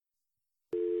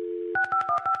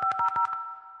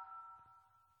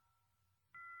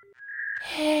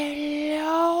Hello?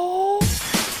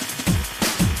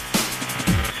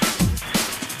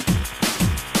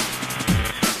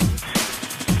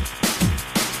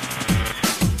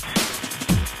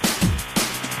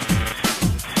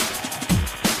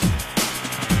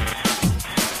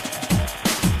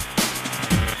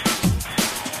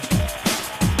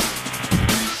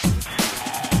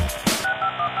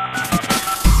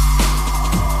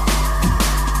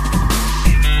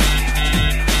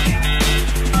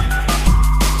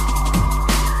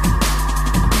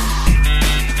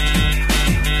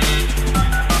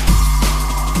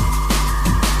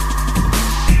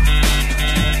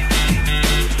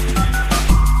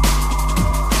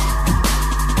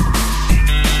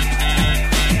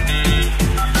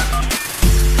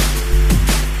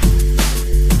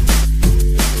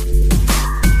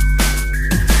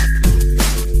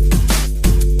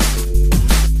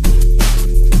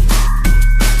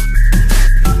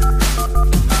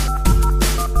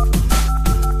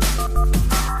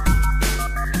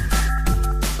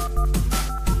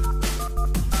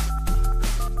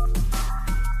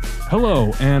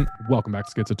 Hello, and welcome back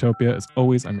to Schizotopia. As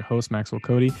always, I'm your host, Maxwell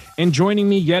Cody, and joining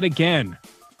me yet again,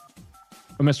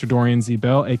 Mr. Dorian Z.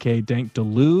 Bell, aka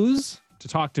DANKDELEUZE, to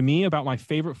talk to me about my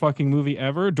favorite fucking movie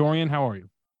ever. Dorian, how are you?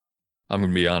 I'm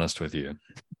going to be honest with you.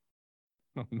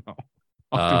 Oh, no.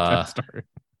 I'll get that started.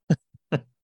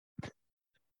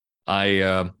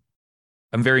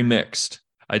 I'm very mixed.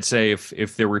 I'd say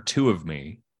if there were two of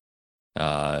me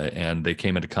and they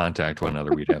came into contact with one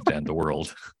another, we'd have to end the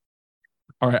world.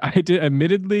 All right. I did,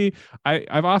 admittedly,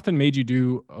 I've often made you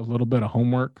do a little bit of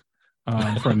homework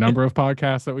for a number of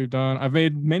podcasts that we've done. I've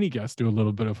made many guests do a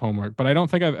little bit of homework, but I don't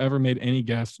think I've ever made any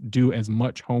guests do as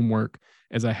much homework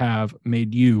as I have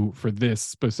made you for this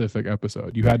specific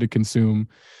episode. You had to consume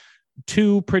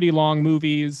 2 pretty long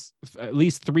movies, at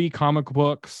least 3 comic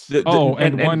books.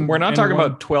 And we're not talking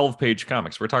about 12-page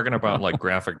comics. We're talking about like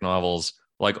graphic novels,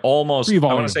 like almost, I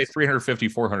want to say 350,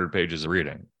 400 pages of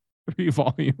reading.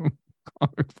 3-volume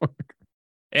comic book.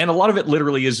 And a lot of it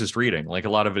literally is just reading. Like a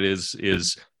lot of it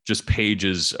is just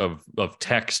pages of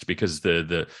text because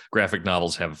the graphic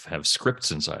novels have scripts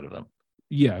inside of them.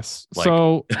 Yes. Like,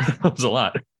 so there's a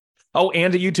lot. Oh,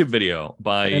 and a YouTube video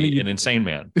by an insane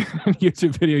man.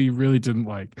 YouTube video you really didn't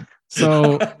like.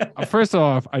 So first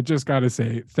off, I just got to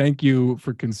say thank you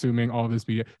for consuming all this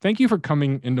media. Thank you for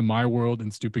coming into my world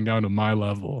and stooping down to my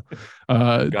level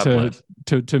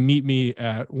to meet me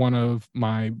at one of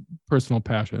my personal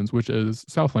passions, which is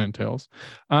Southland Tales.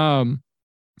 So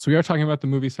we are talking about the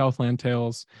movie Southland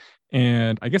Tales.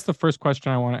 And I guess the first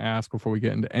question I want to ask before we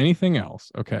get into anything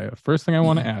else. Okay. The first thing I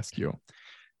want to ask you,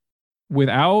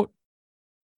 without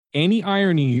any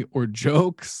irony or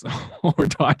jokes or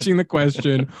dodging the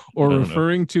question or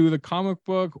referring to the comic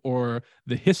book or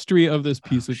the history of this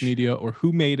piece of media or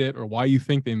who made it or why you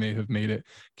think they may have made it,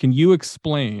 can you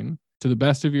explain to the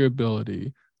best of your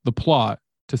ability the plot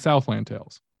to Southland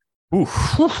Tales? All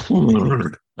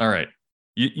right.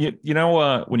 You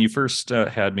know, when you first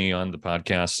had me on the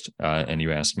podcast and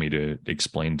you asked me to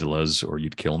explain Deleuze or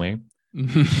you'd kill me.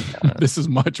 This is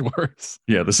much worse.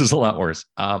 Yeah, this is a lot worse.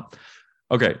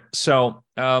 Okay, so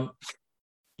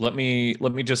let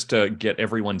me just get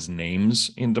everyone's names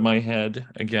into my head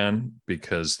again,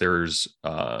 because there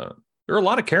are a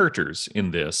lot of characters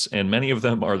in this, and many of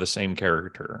them are the same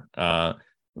character.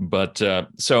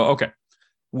 So okay,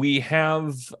 we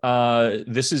have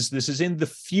this is in the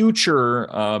future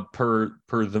per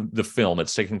the film.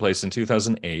 It's taking place in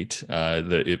 2008.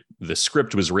 The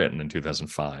script was written in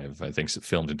 2005. I think it's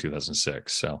filmed in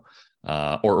 2006. So.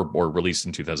 Or released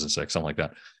in 2006, something like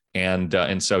that,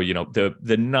 and so you know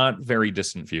the not very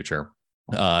distant future,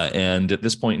 and at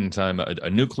this point in time, a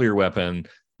nuclear weapon,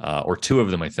 or 2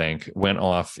 of them, I think, went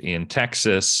off in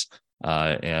Texas,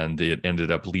 and it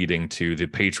ended up leading to the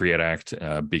Patriot Act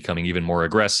becoming even more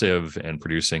aggressive and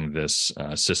producing this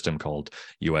system called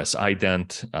U.S.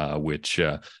 Ident, which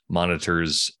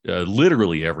monitors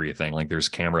literally everything. Like there's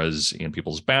cameras in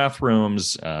people's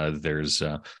bathrooms, there's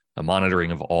a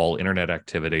monitoring of all internet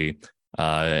activity,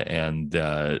 and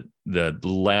the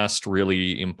last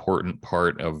really important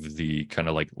part of the kind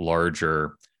of like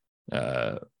larger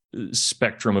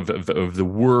spectrum of the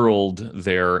world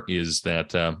there is that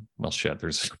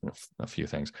there's a few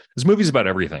things. This movie's about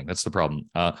everything. That's the problem.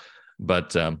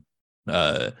 But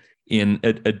in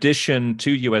addition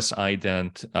to US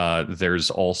Ident,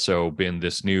 there's also been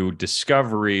this new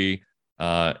discovery,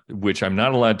 which I'm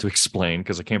not allowed to explain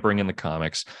because I can't bring in the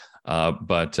comics.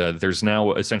 But there's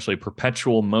now essentially a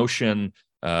perpetual motion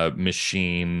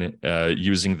machine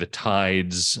using the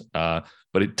tides,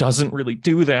 but it doesn't really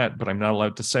do that. But I'm not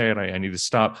allowed to say it. I need to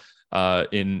stop.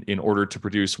 in order to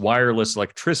produce wireless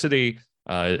electricity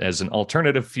as an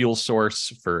alternative fuel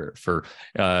source for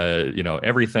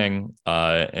everything.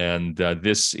 And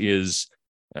this is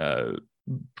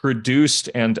produced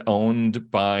and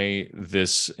owned by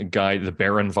this guy, the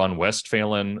Baron von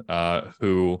Westphalen,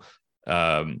 who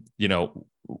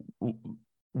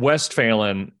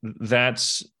Westphalen,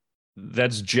 that's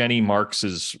Jenny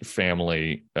Marx's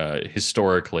family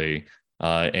historically.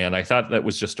 And I thought that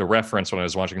was just a reference when I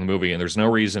was watching the movie. And there's no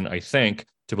reason, I think,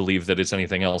 to believe that it's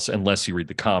anything else unless you read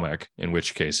the comic, in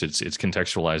which case it's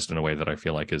contextualized in a way that I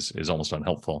feel like is almost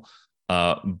unhelpful.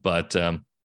 But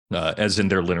as in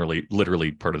they're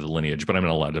literally part of the lineage, but I'm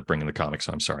not allowed to bring in the comic,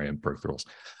 so I'm sorry, I broke the rules.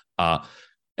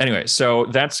 Anyway, so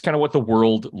that's kind of what the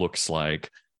world looks like.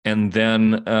 And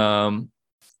then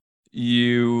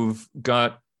you've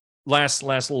got last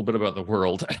little bit about the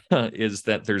world is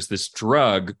that there's this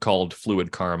drug called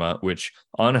fluid karma, which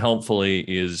unhelpfully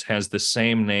has the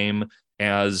same name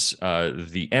as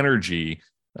the energy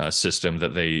system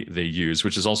that they use,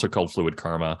 which is also called fluid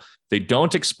karma. They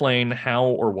don't explain how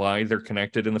or why they're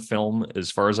connected in the film,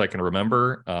 as far as I can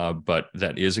remember, but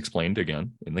that is explained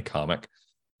again in the comic.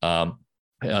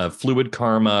 Fluid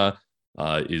karma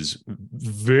is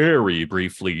very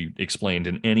briefly explained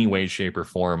in any way, shape, or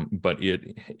form, but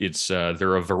it's there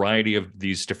are a variety of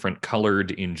these different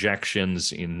colored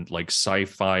injections in like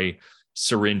sci-fi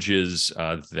syringes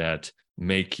that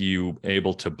make you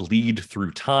able to bleed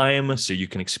through time, so you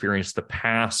can experience the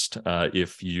past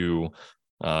if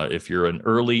you're an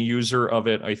early user of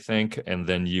it, I think, and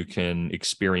then you can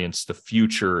experience the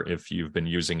future if you've been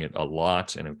using it a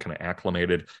lot and have kind of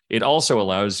acclimated. It also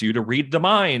allows you to read the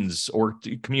minds or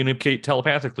to communicate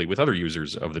telepathically with other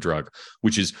users of the drug,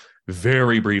 which is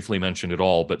very briefly mentioned at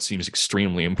all, but seems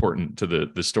extremely important to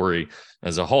the story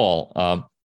as a whole.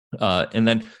 And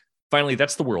then finally,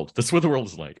 that's the world. That's what the world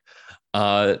is like.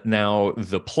 Now,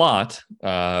 the plot,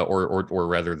 or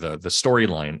rather the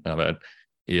storyline of it,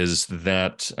 is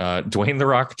that Dwayne "The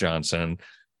Rock" Johnson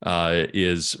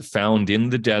is found in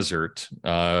the desert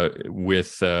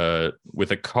with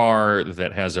a car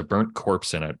that has a burnt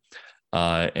corpse in it,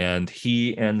 and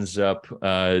he ends up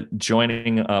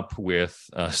joining up with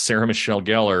Sarah Michelle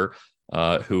Gellar,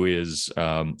 who is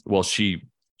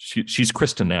she's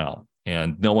Krista now,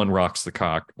 and no one rocks the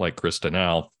cock like Krista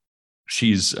now.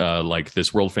 She's like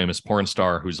this world famous porn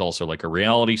star who's also like a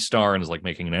reality star and is like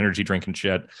making an energy drink and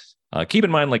shit. Keep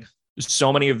in mind, like,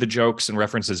 so many of the jokes and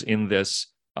references in this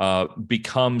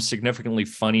become significantly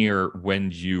funnier when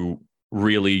you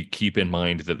really keep in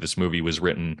mind that this movie was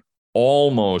written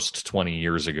almost 20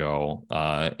 years ago.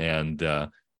 And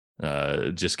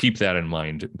just keep that in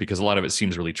mind, because a lot of it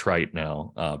seems really trite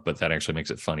now, but that actually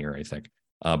makes it funnier, I think.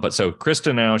 But so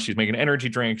Krista now, she's making energy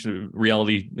drinks,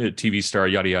 reality TV star,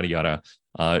 yada, yada, yada.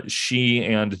 She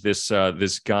and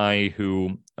this guy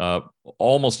who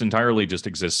almost entirely just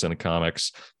exists in the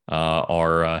comics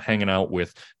are hanging out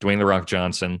with Dwayne "The Rock"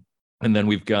 Johnson. And then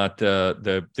we've got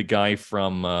the guy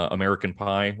from American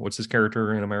Pie. What's his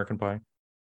character in American Pie?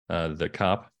 The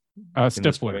cop?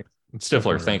 Stifler.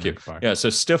 Stifler, thank you. Yeah, so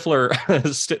Stifler,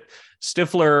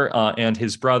 Stifler and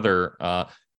his brother,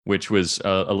 which was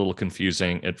a little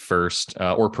confusing at first,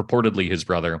 or purportedly his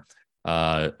brother,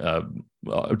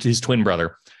 his twin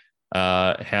brother,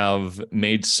 have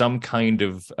made some kind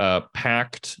of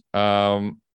pact,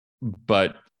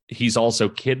 but he's also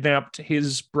kidnapped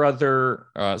his brother,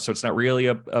 so it's not really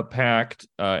a pact.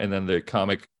 And then the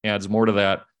comic adds more to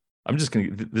that. I'm just gonna.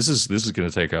 This is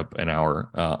gonna take up an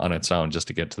hour on its own just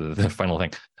to get to the final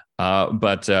thing.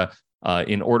 But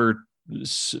in order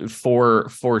for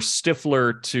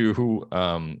Stifler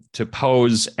to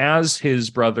pose as his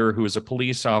brother, who is a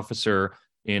police officer,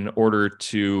 in order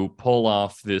to pull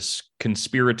off this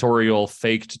conspiratorial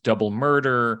faked double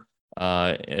murder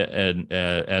and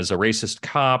as a racist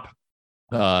cop,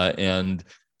 and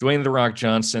Dwayne "The Rock"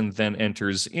 Johnson then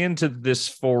enters into this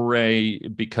foray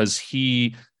because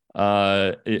he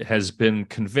has been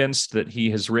convinced that he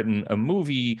has written a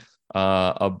movie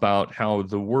about how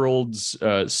the world's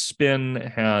spin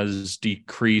has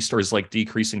decreased, or is like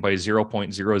decreasing by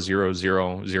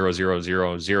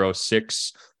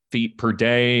 0.0000006 feet per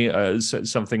day,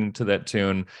 something to that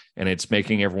tune, and it's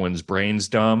making everyone's brains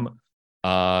dumb.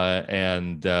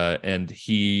 And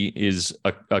he is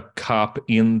a cop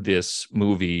in this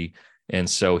movie, and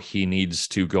so he needs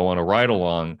to go on a ride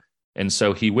along. And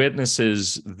so he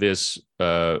witnesses this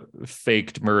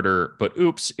faked murder, but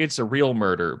oops, it's a real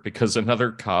murder, because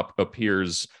another cop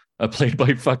appears, played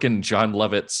by fucking John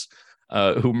Lovitz,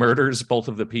 who murders both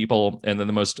of the people. And then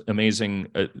the most amazing,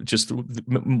 just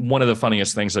one of the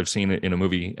funniest things I've seen in a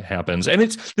movie happens. And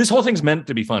this whole thing's meant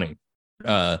to be funny.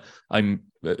 Uh, I'm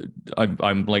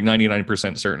I'm like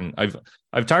 99% certain.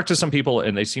 I've talked to some people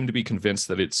and they seem to be convinced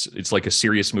that it's like a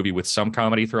serious movie with some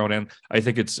comedy thrown in. I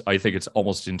think it's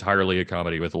almost entirely a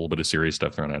comedy with a little bit of serious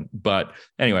stuff thrown in. But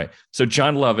anyway, so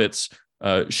John Lovitz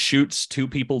shoots two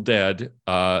people dead,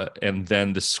 and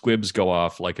then the squibs go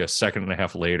off like a second and a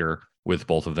half later with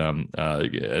both of them,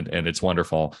 and it's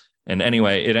wonderful. And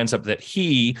anyway, it ends up that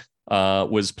he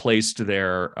was placed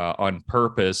there on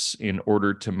purpose in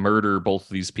order to murder both of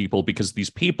these people, because these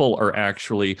people are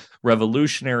actually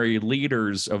revolutionary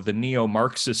leaders of the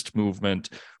neo-Marxist movement,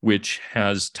 which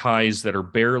has ties that are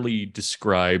barely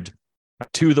described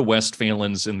to the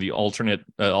Westphalians in the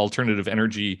alternative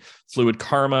energy fluid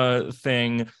karma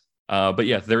thing. But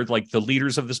yeah, they're like the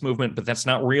leaders of this movement, but that's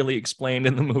not really explained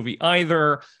in the movie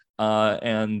either.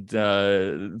 And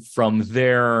from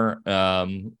there,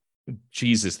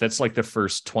 Jesus, that's like the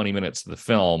first 20 minutes of the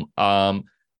film.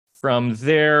 From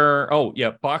there, oh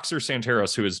yeah, Boxer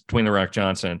Santeros, who is Dwayne The Rock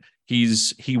Johnson,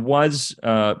 he was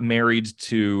married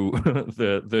to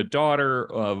the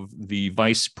daughter of the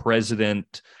vice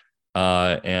president,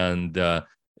 and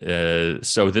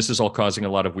so this is all causing a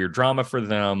lot of weird drama for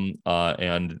them.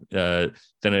 And then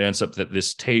it ends up that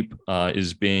this tape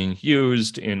is being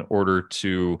used in order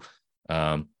to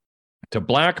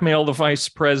blackmail the vice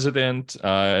president,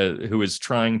 who is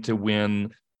trying to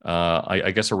win,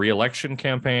 I guess, a re-election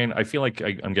campaign. I feel like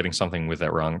I'm getting something with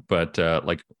that wrong, but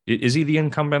like, is he the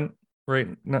incumbent? Right?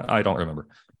 No, I don't remember.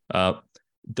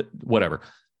 Whatever.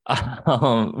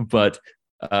 But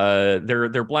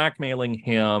they're blackmailing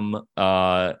him,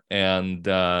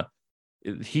 and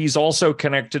he's also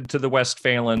connected to the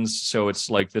Westphalians. So it's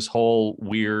like this whole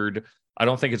weird. I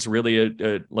don't think it's really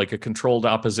like a controlled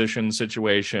opposition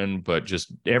situation, but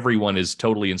just everyone is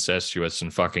totally incestuous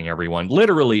and fucking everyone,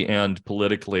 literally and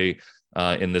politically,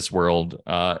 in this world.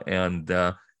 And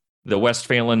the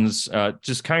Westphalians,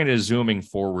 just kind of zooming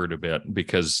forward a bit,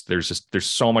 because there's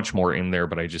so much more in there,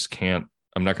 but I just can't.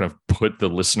 I'm not going to put the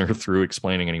listener through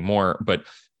explaining anymore. But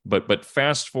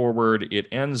fast forward, it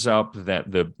ends up that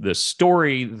the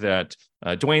story that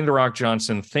Dwayne The Rock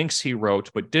Johnson thinks he wrote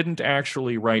but didn't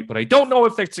actually write, but I don't know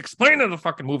if that's explained in the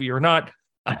fucking movie or not,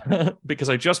 because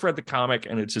I just read the comic,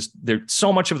 and it's just, there,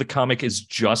 so much of the comic is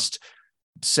just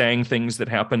saying things that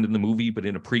happened in the movie but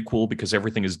in a prequel, because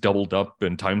everything is doubled up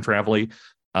and time travel-y.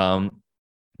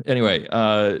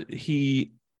 Anyway,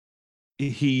 he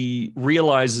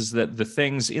realizes that the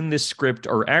things in this script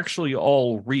are actually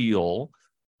all real.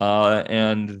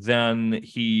 And then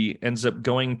he ends up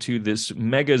going to this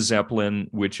mega zeppelin,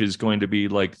 which is going to be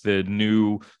like the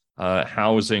new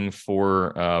housing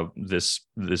for this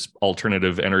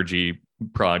alternative energy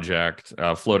project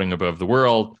floating above the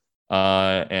world.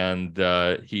 And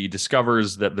he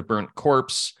discovers that the burnt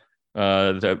corpse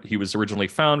that he was originally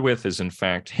found with is in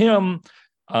fact him.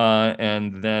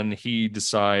 And then he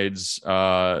decides,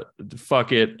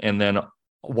 fuck it. And then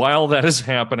while that is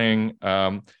happening,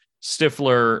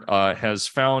 Stifler has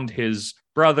found his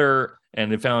brother,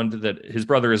 and they found that his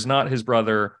brother is not his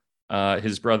brother.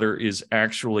 His brother is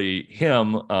actually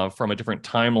him from a different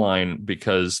timeline,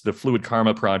 because the Fluid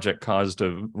Karma project caused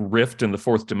a rift in the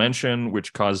fourth dimension,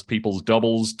 which caused people's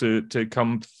doubles to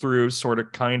come through, sort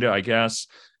of, kind of, I guess.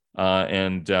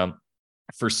 And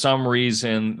for some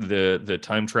reason, the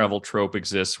time travel trope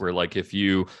exists where, like, if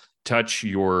you touch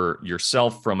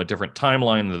yourself from a different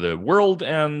timeline, the world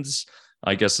ends.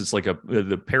 I guess it's like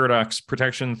the paradox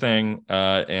protection thing,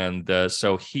 and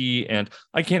so he, and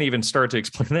I can't even start to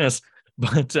explain this,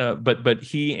 but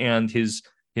he and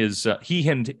he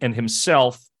and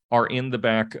himself are in the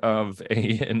back of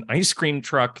an ice cream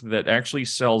truck that actually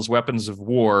sells weapons of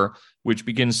war, which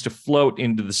begins to float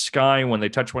into the sky when they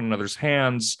touch one another's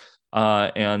hands,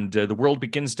 and the world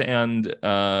begins to end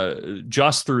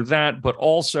just through that, but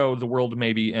also the world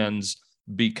maybe ends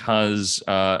because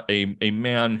a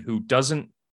man who doesn't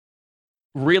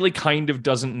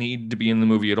need to be in the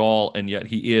movie at all, and yet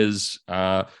he is.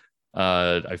 I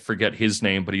forget his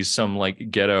name, but he's some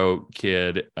like ghetto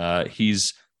kid.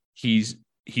 He's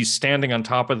standing on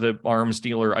top of the arms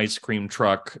dealer ice cream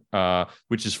truck,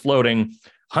 which is floating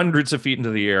hundreds of feet into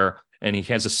the air, and he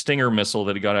has a Stinger missile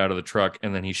that he got out of the truck,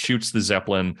 and then he shoots the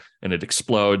Zeppelin, and it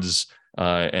explodes.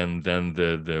 And then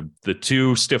the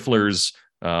two Stiflers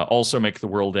also make the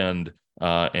world end,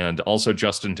 and also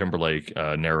Justin Timberlake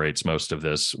narrates most of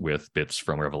this with bits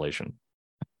from Revelation.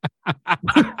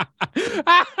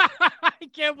 I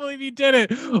can't believe you did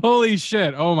it. Holy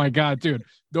shit. Oh my God, dude.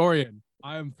 Dorian,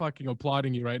 I'm fucking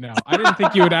applauding you right now. I didn't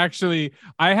think you would actually,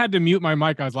 I had to mute my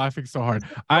mic. I was laughing so hard.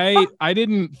 I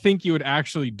didn't think you would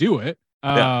actually do it.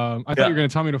 Yeah. I thought you were going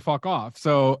to tell me to fuck off.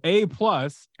 So A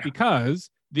plus, because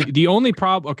the only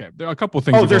problem. Okay, there are a couple of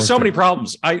things. Oh, there's so many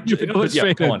problems. You've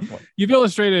illustrated, go on. you've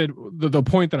illustrated the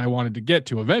point that I wanted to get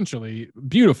to eventually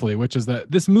beautifully, which is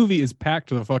that this movie is packed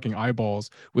to the fucking eyeballs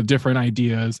with different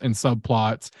ideas and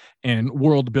subplots and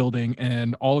world building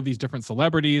and all of these different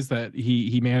celebrities that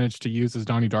he managed to use as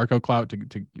Donnie Darko clout to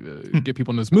get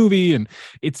people in this movie. And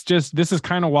it's just, this is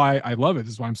kind of why I love it.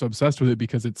 This is why I'm so obsessed with it,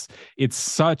 because it's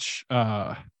such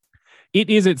it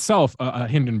is itself a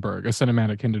Hindenburg, a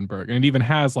cinematic Hindenburg, and it even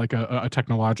has like a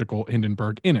technological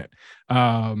Hindenburg in it,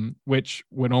 which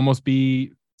would almost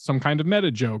be some kind of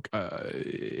meta joke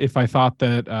if I thought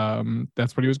that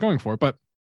that's what he was going for. But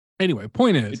anyway,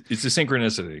 point is, it's a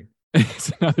synchronicity. It's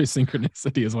another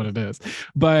synchronicity, is what it is.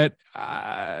 But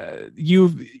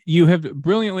you have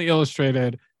brilliantly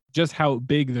illustrated just how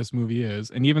big this movie is,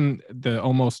 and even the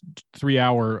almost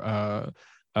 3-hour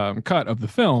cut of the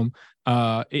film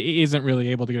isn't really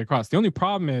able to get across. The only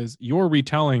problem is your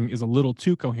retelling is a little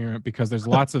too coherent, because there's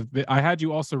lots of. I had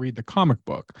you also read the comic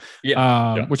book, which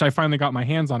I finally got my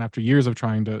hands on after years of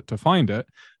trying to find it.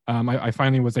 I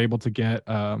finally was able to get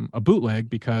a bootleg,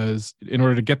 because in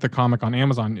order to get the comic on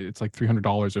Amazon, it's like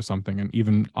 $300 or something, and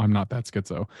even I'm not that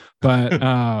schizo. But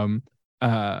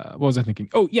what was I thinking?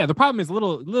 Oh yeah, the problem is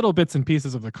little bits and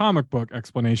pieces of the comic book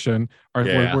explanation are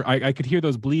where I could hear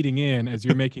those bleeding in as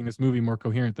you're making this movie more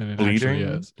coherent than it actually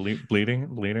is.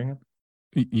 Bleeding.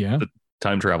 Yeah, the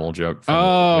time travel joke.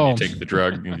 When you take the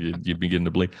drug, you begin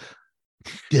to bleed.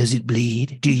 Does it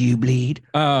bleed? Do you bleed?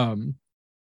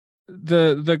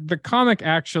 The comic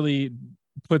actually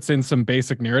puts in some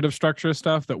basic narrative structure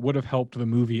stuff that would have helped the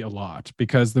movie a lot,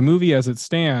 because the movie as it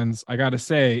stands, I gotta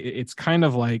say, it's kind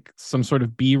of like some sort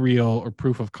of B-reel or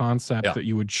proof of concept that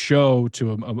you would show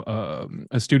to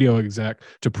a studio exec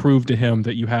to prove to him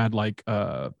that you had like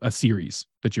a series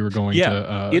that you were going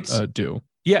to do.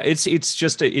 Yeah, it's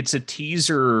just a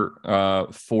teaser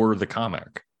for the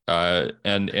comic,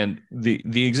 and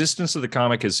the existence of the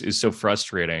comic is so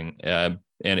frustrating, and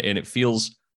it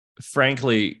feels,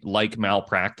 frankly, like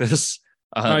malpractice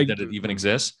that it even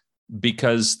exists,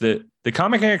 because the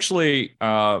comic actually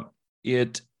I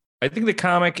think the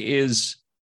comic is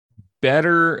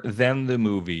better than the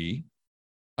movie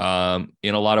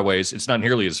in a lot of ways. It's not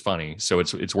nearly as funny, so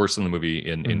it's worse than the movie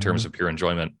in terms of pure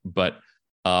enjoyment, but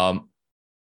and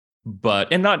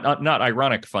not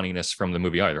ironic funniness from the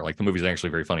movie either. Like, the movie is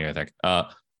actually very funny, I think,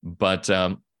 but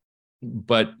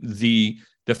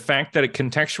the fact that it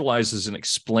contextualizes and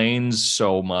explains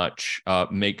so much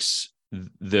makes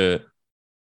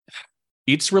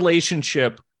its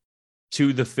relationship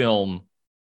to the film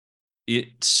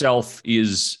itself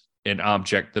is an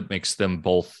object that makes them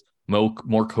both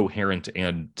more coherent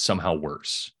and somehow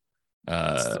worse.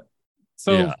 For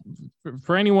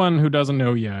anyone who doesn't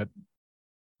know yet,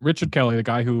 Richard Kelly, the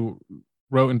guy who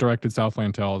wrote and directed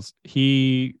Southland Tales,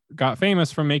 he got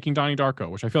famous from making Donnie Darko,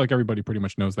 which I feel like everybody pretty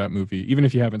much knows that movie. Even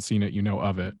if you haven't seen it, you know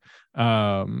of it.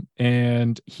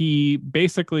 And he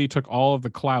basically took all of the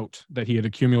clout that he had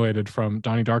accumulated from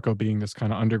Donnie Darko being this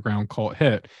kind of underground cult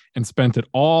hit and spent it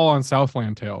all on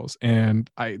Southland Tales. And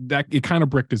it kind of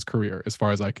bricked his career, as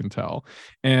far as I can tell.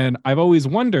 And I've always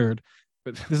wondered,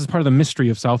 but this is part of the mystery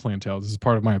of Southland Tales. This is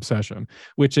part of my obsession,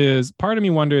 which is, part of me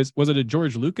wonders, was it a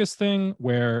George Lucas thing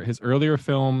where his earlier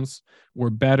films were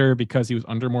better because he was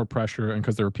under more pressure and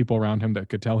because there were people around him that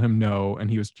could tell him no, and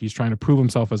he's trying to prove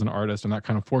himself as an artist, and that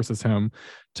kind of forces him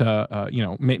to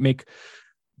make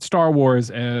Star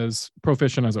Wars as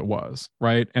proficient as it was,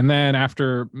 right? And then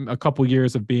after a couple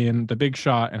years of being the big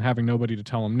shot and having nobody to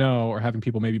tell him no, or having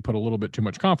people maybe put a little bit too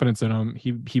much confidence in him,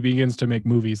 he begins to make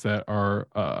movies that are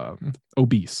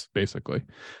obese, basically.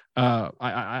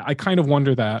 I kind of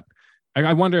wonder that.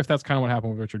 I wonder if that's kind of what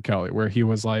happened with Richard Kelly, where he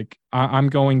was like, I'm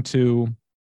going to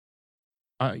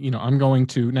now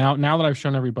that I've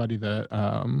shown everybody that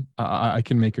I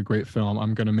can make a great film,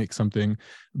 I'm going to make something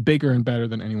bigger and better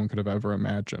than anyone could have ever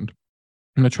imagined.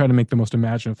 I'm going to try to make the most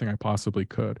imaginative thing I possibly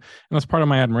could. And that's part of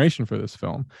my admiration for this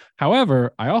film.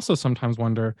 However, I also sometimes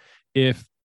wonder if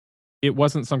it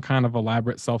wasn't some kind of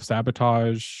elaborate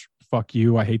self-sabotage, fuck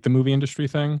you, I hate the movie industry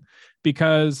thing,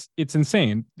 because it's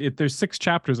insane. There's 6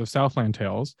 chapters of Southland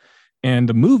Tales, and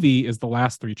the movie is the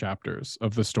last 3 chapters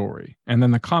of the story. And then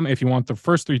the comic, if you want the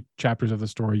first 3 chapters of the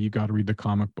story, you got to read the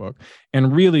comic book.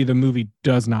 And really, the movie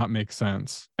does not make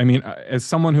sense. I mean, as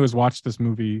someone who has watched this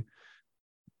movie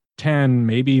 10,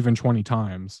 maybe even 20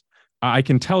 times, I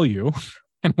can tell you,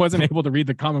 and wasn't able to read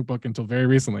the comic book until very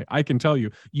recently, I can tell you,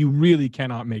 you really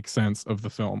cannot make sense of the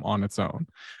film on its own.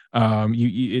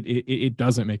 It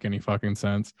doesn't make any fucking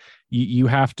sense. You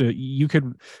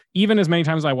could, even as many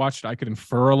times as I watched it, I could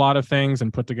infer a lot of things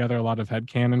and put together a lot of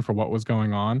headcanon for what was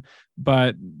going on,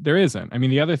 but there isn't. I mean,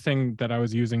 the other thing that I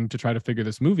was using to try to figure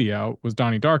this movie out was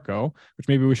Donnie Darko, which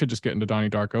maybe we should just get into Donnie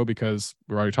Darko because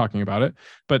we're already talking about it.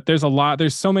 But there's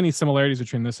so many similarities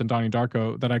between this and Donnie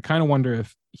Darko that I kind of wonder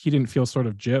if he didn't feel sort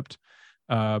of gypped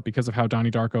because of how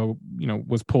Donnie Darko,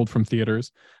 was pulled from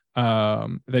theaters.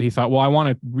 That he thought, well, I want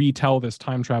to retell this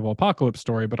time travel apocalypse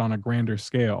story, but on a grander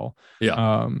scale.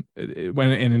 Yeah. And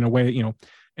in a way,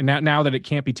 and now that it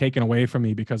can't be taken away from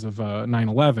me because of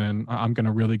 9/11, I'm going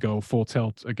to really go full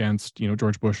tilt against,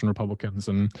 George Bush and Republicans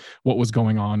and what was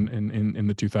going on in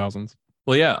the 2000s.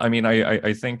 Well, yeah. I mean,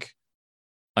 I think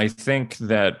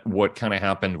that what kind of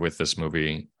happened with this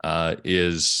movie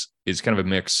is kind of a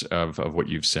mix of what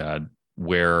you've said,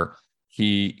 where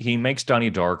he makes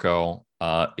Donnie Darko.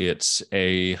 It's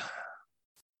a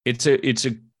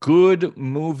good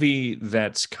movie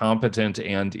that's competent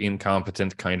and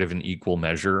incompetent kind of in equal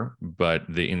measure, but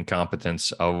the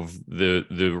incompetence of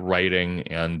the writing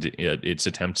and its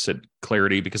attempts at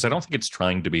clarity, because I don't think it's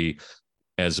trying to be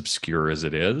as obscure as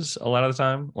it is a lot of the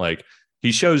time. Like,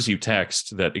 he shows you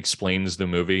text that explains the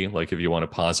movie, like if you want to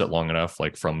pause it long enough,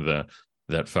 like from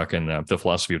that fucking the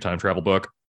Philosophy of Time Travel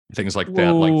book, things like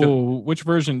that. Like, which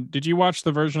version did you watch?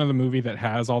 The version of the movie that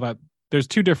has all that? There's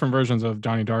two different versions of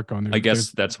Donnie Darko, and I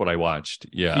guess that's what I watched.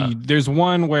 Yeah, there's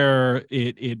one where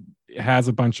it has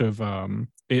a bunch of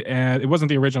it wasn't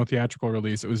the original theatrical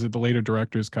release. It was the later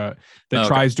director's cut that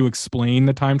tries to explain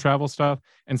the time travel stuff.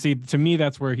 And see, to me,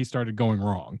 that's where he started going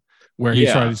wrong, where he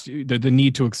started the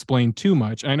need to explain too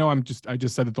much. And I know I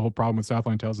just said that the whole problem with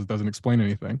Southland Tales is it doesn't explain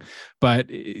anything, but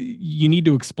you need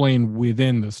to explain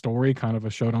within the story, kind of a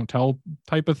show don't tell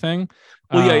type of thing.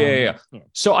 Well, yeah.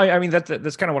 So I mean that's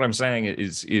kind of what I'm saying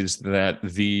is that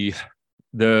the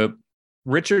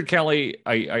Richard Kelly,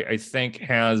 I think,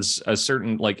 has a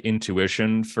certain like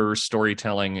intuition for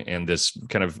storytelling and this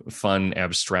kind of fun,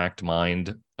 abstract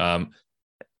mind,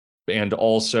 and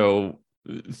also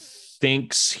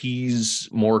thinks he's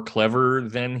more clever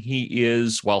than he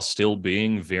is, while still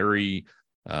being very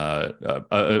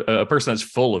a person that's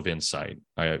full of insight.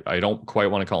 I don't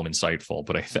quite want to call him insightful,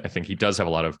 but I think he does have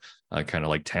a lot of kind of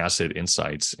like tacit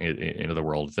insights into the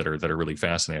world that are really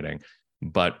fascinating.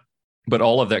 But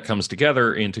all of that comes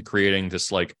together into creating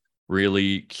this like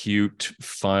really cute,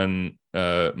 fun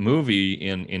movie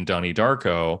in Donnie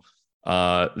Darko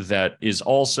that is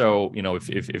also,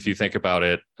 if you think about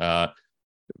it,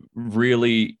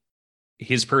 really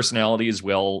his personality is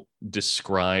well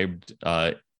described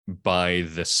by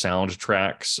the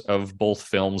soundtracks of both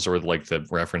films, or like the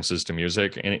references to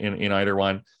music in either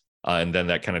one. And then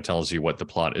that kind of tells you what the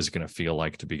plot is going to feel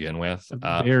like to begin with.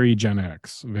 Very Gen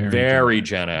X. Very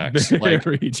Gen X.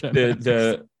 Very like Gen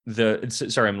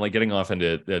X. Sorry, I'm like getting off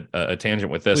into a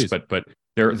tangent with this, but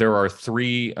there are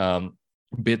three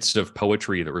bits of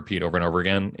poetry that repeat over and over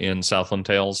again in Southland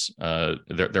Tales.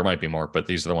 There might be more, but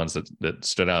these are the ones that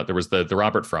stood out. There was the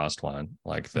Robert Frost one,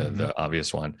 like the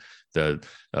obvious one. The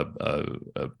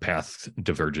path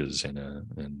diverges in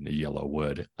a yellow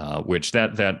wood, which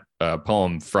that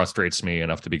poem frustrates me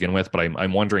enough to begin with. But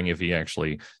I'm wondering if he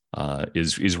actually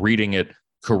is reading it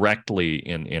correctly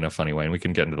in a funny way, and we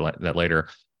can get into that later.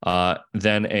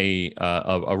 Then a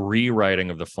rewriting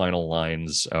of the final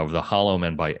lines of The Hollow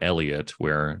Men by Eliot,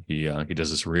 where he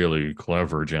does this really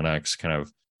clever Gen X kind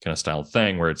of style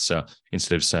thing, where it's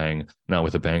instead of saying not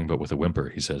with a bang but with a whimper,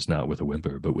 he says not with a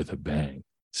whimper but with a bang.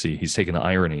 See, he's taking the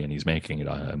irony and he's making it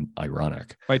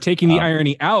ironic. By taking the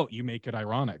irony out, you make it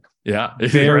ironic. Yeah,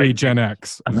 very right. Gen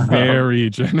X. Very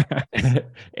Gen X.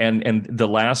 And the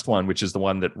last one, which is the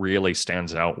one that really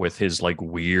stands out with his like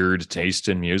weird taste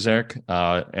in music,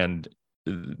 and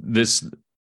this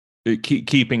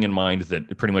keeping in mind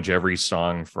that pretty much every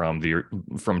song from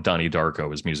Donnie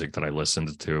Darko is music that I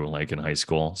listened to like in high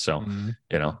school. So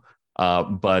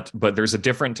but there's a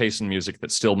different taste in music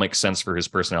that still makes sense for his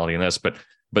personality in this.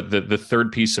 But the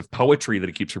third piece of poetry that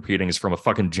he keeps repeating is from a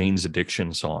fucking Jane's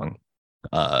Addiction song.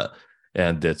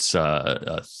 And it's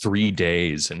 3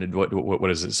 days. And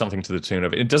what is it? Something to the tune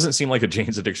of, it doesn't seem like a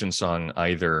Jane's Addiction song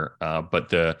either. But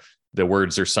the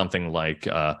words are something like,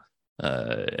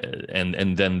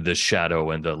 and then the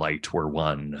shadow and the light were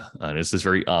one. And it's this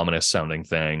very ominous sounding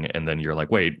thing. And then you're like,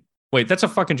 wait, that's a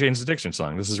fucking Jane's Addiction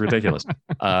song. This is ridiculous.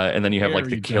 And then you have like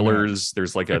the Killers.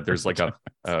 There's like a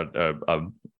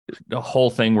whole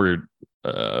thing where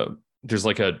there's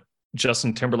like a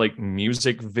Justin Timberlake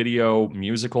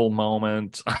musical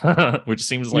moment, which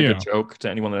seems like a joke to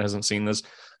anyone that hasn't seen this.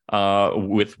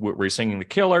 with we're singing the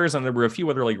Killers, and there were a few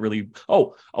other like really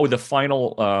the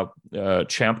final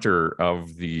chapter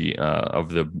of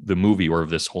the movie or of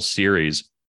this whole series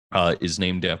is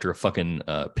named after a fucking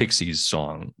Pixies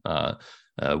song,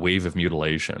 Wave of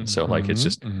Mutilation. So like it's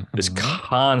just this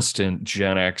constant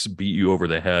Gen X beat you over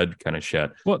the head kind of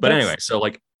shit. Well, but anyway, so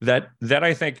like that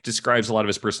I think describes a lot of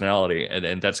his personality,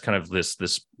 and that's kind of this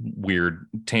weird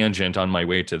tangent on my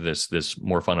way to this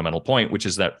more fundamental point, which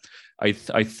is that I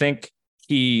think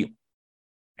he's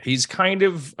kind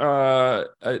of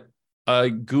a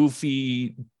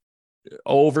goofy,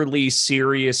 overly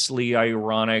seriously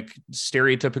ironic,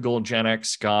 stereotypical Gen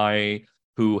X guy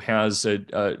who has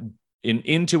an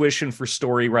intuition for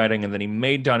story writing, and then he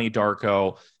made Donnie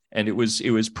Darko, and it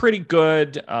was pretty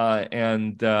good,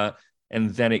 and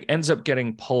then it ends up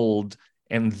getting pulled,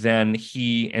 and then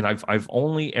I've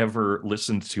only ever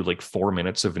listened to like 4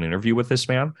 minutes of an interview with this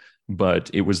man, but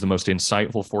it was the most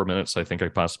insightful 4 minutes I think I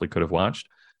possibly could have watched.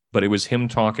 But it was him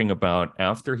talking about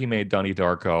after he made Donnie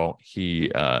Darko,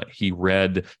 he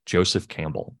read Joseph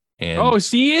Campbell. And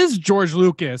he is George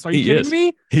Lucas. Are you kidding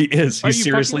me? He is. He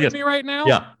seriously is. Me right now?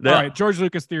 Yeah. All right. George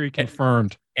Lucas theory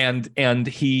confirmed. And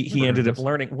he ended up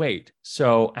learning. Wait.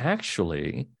 So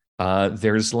actually,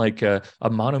 there's like a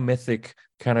monomythic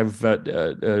kind of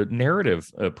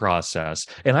narrative process,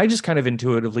 and I just kind of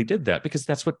intuitively did that because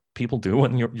that's what people do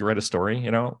when you read a story, you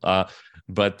know.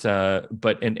 But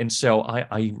so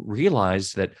I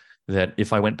realized that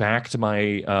if I went back to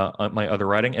my my other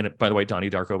writing, and by the way, Donnie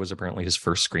Darko was apparently his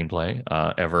first screenplay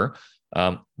ever.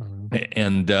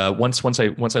 And once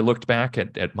I looked back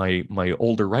at my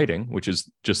older writing, which is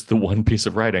just the one piece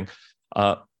of writing,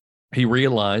 he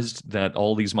realized that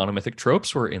all these monomythic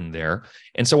tropes were in there.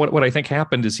 And so what I think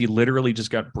happened is he literally just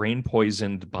got brain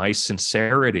poisoned by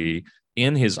sincerity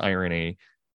in his irony,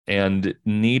 and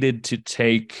needed to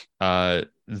take that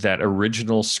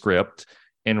original script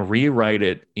and rewrite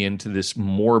it into this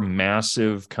more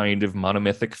massive kind of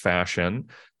monomythic fashion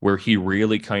where he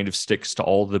really kind of sticks to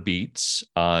all the beats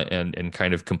and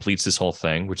kind of completes this whole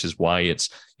thing, which is why it's,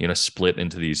 you know, split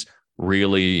into these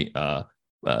really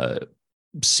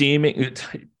seeming.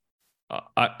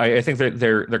 I think that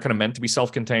they're kind of meant to be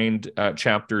self-contained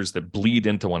chapters that bleed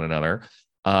into one another,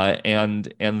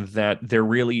 and that there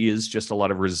really is just a lot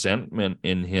of resentment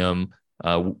in him,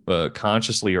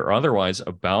 consciously or otherwise,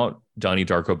 about Donnie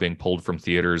Darko being pulled from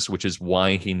theaters, which is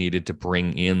why he needed to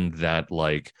bring in that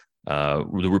like the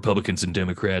Republicans and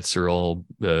Democrats are all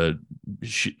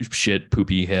shit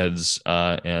poopy heads,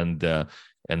 and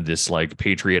this like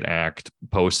Patriot Act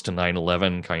post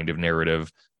 9/11 kind of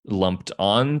narrative lumped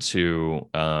onto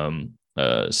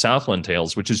Southland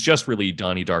Tales, which is just really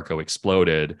Donnie Darko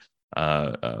Exploded,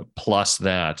 plus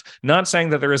that. Not saying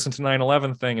that there isn't a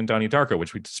 9/11 thing in Donnie Darko,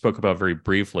 which we spoke about very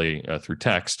briefly through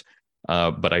text,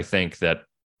 but I think that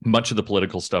much of the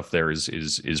political stuff there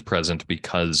is present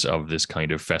because of this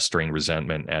kind of festering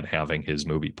resentment at having his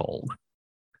movie pulled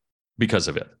because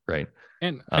of it, right?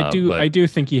 And I do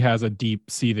think he has a deep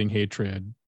seething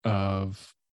hatred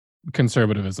of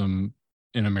conservatism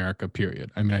in America,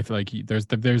 period. I mean, I feel like there's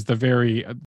a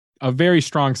very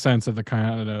strong sense of a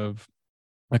kind of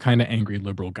angry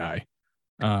liberal guy.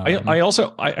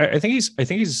 I think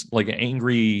he's like an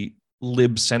angry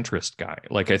lib centrist guy.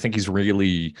 Like I think he's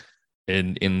really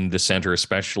in the center,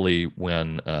 especially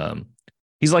when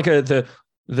he's like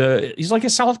he's like a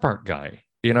South Park guy,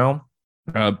 you know.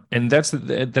 And that's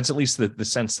at least the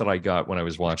sense that I got when I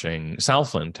was watching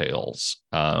Southland Tales.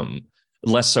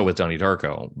 Less so with Donnie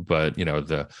Darko, but you know,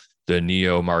 the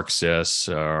neo-Marxists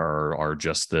are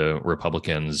just the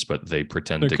Republicans, but they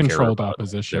pretend to care about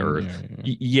opposition.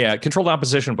 Yeah, controlled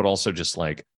opposition, but also just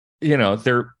like, you know,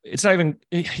 it's not even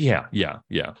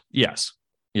yes.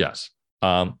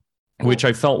 Which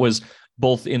I felt was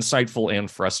both insightful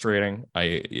and frustrating.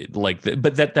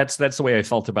 But that's the way I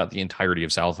felt about the entirety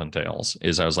of Southland Tales.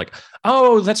 Is I was like,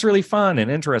 oh, that's really fun and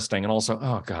interesting, and also,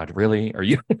 oh God, really? Are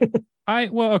you?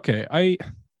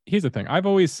 Here's the thing. I've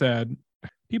always said,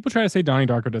 people try to say Donnie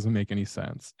Darko doesn't make any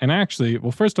sense, and actually,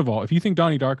 well, first of all, if you think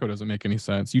Donnie Darko doesn't make any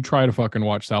sense, you try to fucking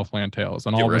watch Southland Tales,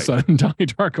 and all of a sudden, Donnie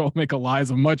Darko will make a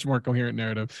much more coherent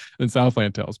narrative than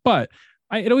Southland Tales. But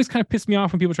it always kind of pissed me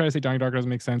off when people try to say Donnie Darko doesn't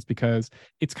make sense, because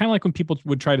it's kind of like when people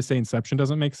would try to say Inception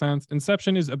doesn't make sense.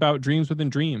 Inception is about dreams within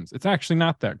dreams. It's actually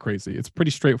not that crazy. It's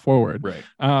pretty straightforward. Right.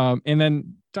 And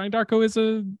then Donnie Darko is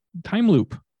a time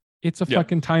loop. It's a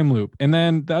fucking time loop. And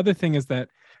then the other thing is that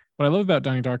what I love about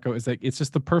Donnie Darko is that it's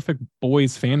just the perfect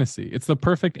boy's fantasy. It's the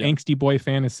perfect angsty boy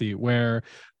fantasy where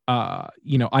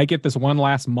I get this one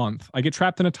last month. I get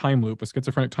trapped in a time loop, a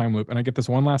schizophrenic time loop, and I get this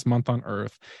one last month on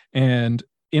Earth. And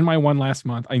in my one last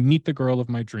month, I meet the girl of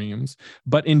my dreams,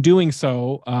 but in doing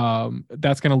so,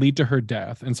 that's going to lead to her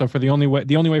death. And so for the only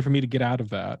way for me to get out of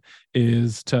that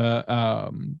is to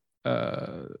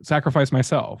sacrifice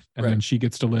myself, and then she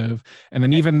gets to live. And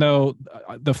then even though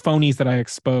the phonies that I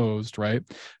exposed, right,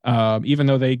 even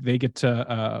though they get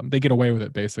to they get away with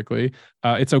it, basically,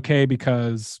 it's okay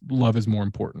because love is more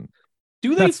important.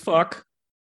 Do they fuck?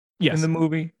 Yes. In the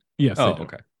movie? Yes. Oh,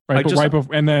 okay. Right, but right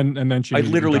before, and then she. I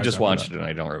literally just watched it and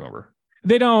I don't remember.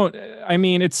 They don't. I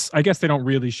mean, I guess they don't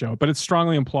really show, but it's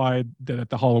strongly implied that at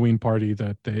the Halloween party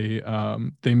that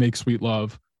they make sweet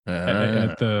love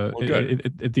at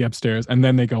the upstairs, and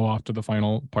then they go off to the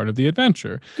final part of the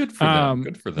adventure. Good for them.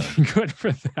 Good for them. Good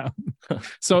for them.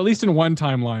 So at least in one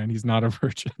timeline, he's not a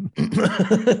virgin.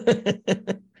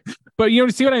 But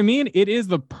see what I mean? It is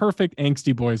the perfect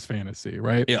angsty boys fantasy,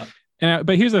 right? Yeah.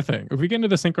 But here's the thing: if we get into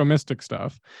the synchromystic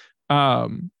stuff,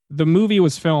 the movie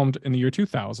was filmed in the year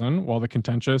 2000 while the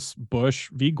contentious Bush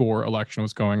v. Gore election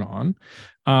was going on,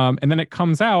 and then it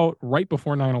comes out right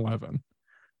before 9/11,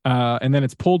 and then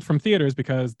it's pulled from theaters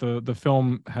because the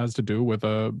film has to do with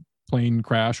a plane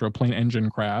crash or a plane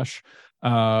engine crash,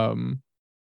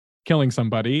 killing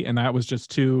somebody, and that was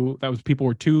people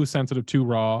were too sensitive, too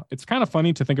raw. It's kind of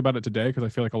funny to think about it today because I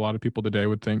feel like a lot of people today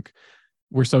would think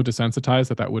we're so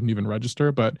desensitized that wouldn't even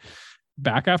register. But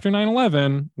back after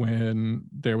 9/11, when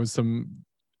there was a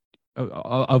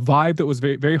vibe that was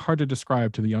very, very hard to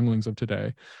describe to the younglings of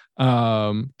today,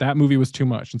 that movie was too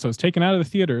much. And so it's taken out of the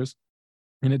theaters,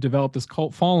 and it developed this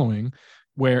cult following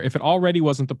where if it already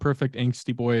wasn't the perfect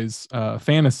angsty boys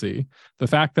fantasy, the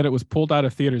fact that it was pulled out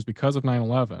of theaters because of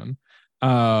 9/11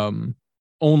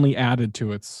 only added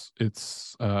to its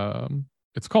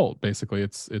cult, basically.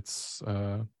 Its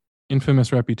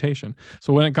infamous reputation.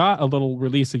 So when it got a little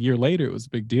release a year later, it was a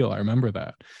big deal. I remember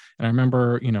that. And I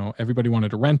remember, everybody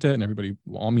wanted to rent it, and me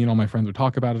and all my friends would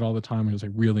talk about it all the time. I was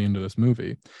like really into this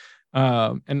movie.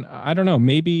 And I don't know,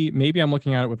 maybe I'm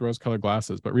looking at it with rose-colored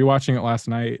glasses, but rewatching it last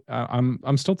night,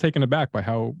 I'm still taken aback by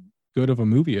how good of a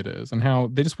movie it is and how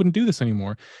they just wouldn't do this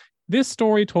anymore. This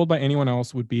story told by anyone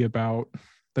else would be about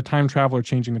the time traveler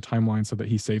changing the timeline so that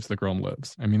he saves the girl and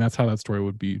lives. I mean, that's how that story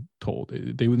would be told.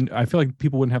 They wouldn't. I feel like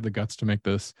people wouldn't have the guts to make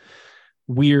this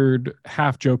weird,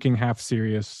 half joking, half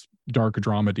serious, dark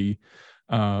dramedy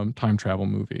time travel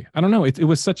movie. I don't know.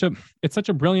 It's such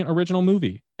a brilliant original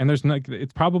movie, and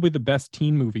it's probably the best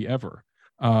teen movie ever,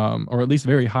 or at least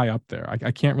very high up there.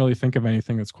 I can't really think of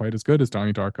anything that's quite as good as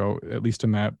Donnie Darko, at least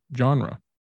in that genre.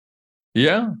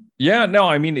 Yeah. No,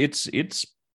 I mean it's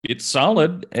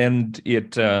solid, and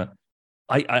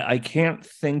I can't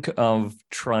think of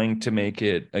trying to make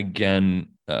it again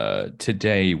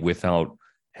today without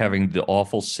having the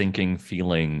awful sinking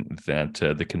feeling that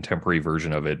the contemporary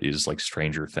version of it is like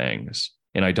Stranger Things,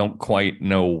 and I don't quite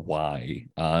know why.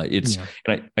 And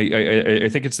I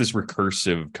think it's this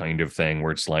recursive kind of thing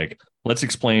where it's like, let's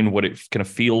explain what it kind of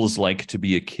feels like to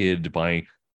be a kid by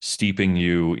steeping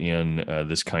you in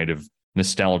this kind of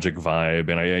nostalgic vibe,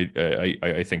 and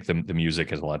I think the music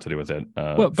has a lot to do with it.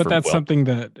 Something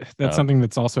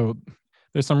that's also,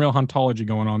 there's some real hauntology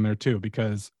going on there too,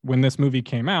 because when this movie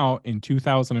came out in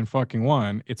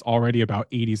 2001, it's already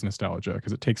about 80s nostalgia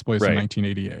because it takes place in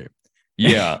 1988.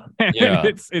 Yeah.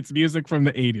 It's music from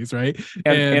the 80s, right?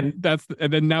 And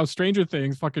then now Stranger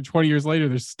Things, fucking 20 years later,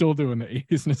 they're still doing the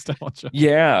 80s nostalgia.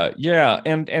 Yeah.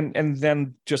 And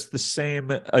then just the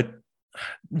same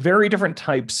very different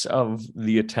types of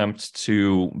the attempt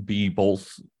to be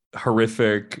both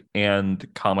horrific and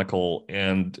comical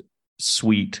and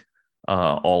sweet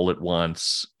all at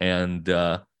once. And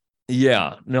I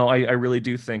really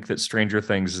do think that Stranger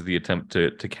Things is the attempt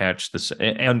to catch this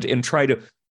and try to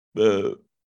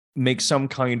make some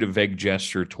kind of vague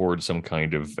gesture towards some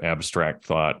kind of abstract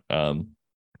thought,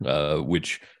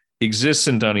 which exists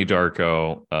in Donnie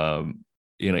Darko,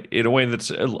 in a way that's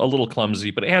a little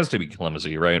clumsy, but it has to be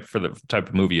clumsy, right? For the type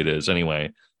of movie it is anyway.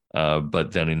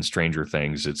 But then in Stranger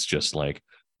Things, it's just like,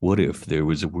 what if there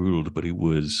was a world, but it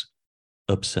was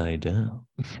upside down?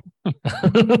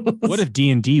 What if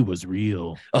D&D was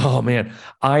real? Oh man,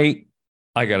 I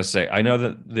gotta say, I know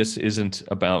that this isn't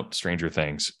about Stranger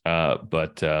Things,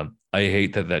 but I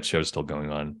hate that show's still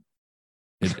going on.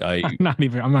 I'm not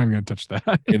even gonna touch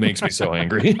that. It makes me so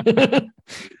angry.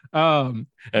 Anyway.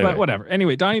 But whatever.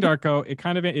 Anyway, Donnie Darko,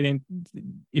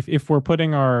 if we're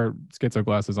putting our schizo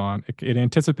glasses on, it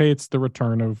anticipates the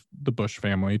return of the Bush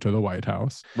family to the White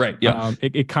House. Right. Yeah.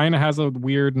 It kind of has a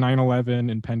weird 9/11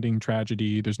 impending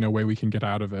tragedy. There's no way we can get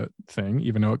out of it thing,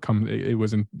 even though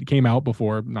it came out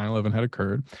before 9/11 had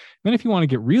occurred. And then if you want to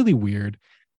get really weird,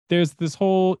 there's this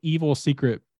whole evil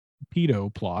secret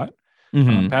pedo plot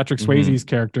Patrick Swayze's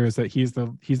character is that he's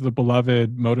the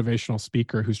beloved motivational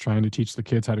speaker who's trying to teach the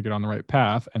kids how to get on the right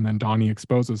path, and then Donnie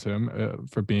exposes him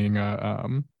for being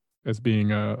as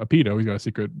being a pedo. He's got a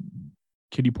secret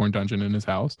kiddie porn dungeon in his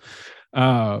house.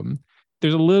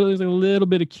 There's a little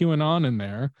bit of QAnon in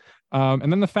there,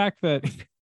 and then the fact that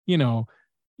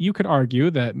you could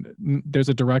argue that there's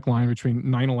a direct line between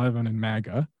 9/11 and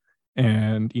MAGA.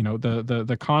 And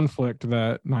the conflict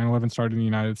that 9/11 started in the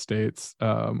United States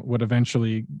would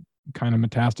eventually kind of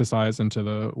metastasize into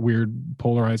the weird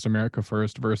polarized America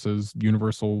First versus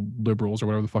universal liberals or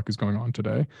whatever the fuck is going on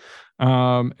today,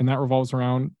 and that revolves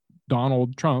around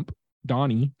Donald Trump,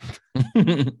 Donnie.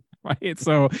 Right,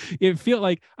 so it feel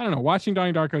like, I don't know, watching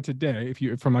Donnie Darko today, if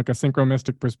you from like a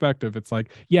synchromistic perspective, it's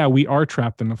like, yeah, we are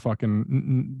trapped in a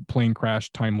fucking plane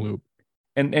crash time loop.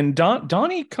 And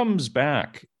Donnie comes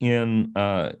back in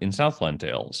Southland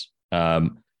Tales.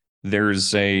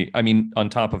 There's on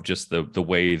top of just the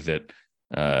way that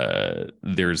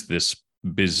there's this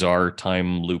bizarre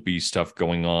time loopy stuff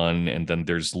going on, and then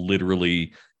there's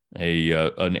literally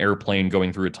an airplane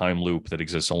going through a time loop that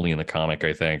exists only in the comic,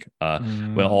 I think.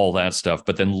 Well, all that stuff.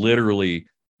 But then literally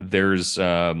there's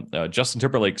Justin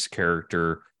Timberlake's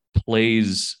character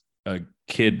plays a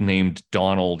kid named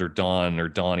Donald or Don or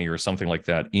Donnie or something like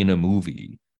that in a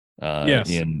movie. Yes.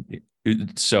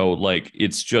 So like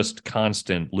it's just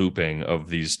constant looping of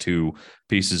these two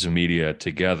pieces of media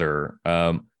together,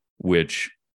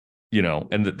 which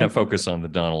and that focus on the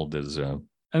Donald is.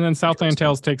 And then Southland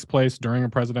Tales takes place during a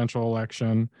presidential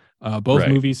election. Both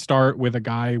movies start with a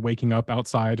guy waking up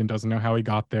outside and doesn't know how he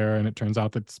got there, and it turns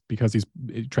out that's because he's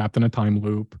trapped in a time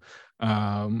loop.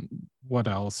 What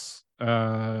else?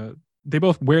 They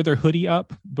both wear their hoodie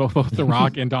up. Both The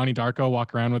Rock and Donnie Darko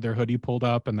walk around with their hoodie pulled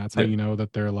up, and that's how you know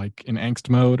that they're like in angst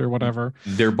mode or whatever.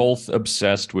 They're both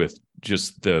obsessed with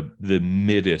just the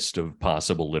middest of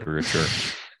possible literature.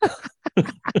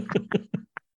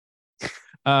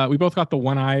 We both got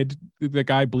the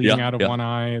guy bleeding out of one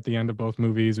eye at the end of both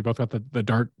movies. We both got the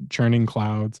dark churning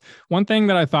clouds. One thing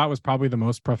that I thought was probably the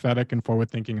most prophetic and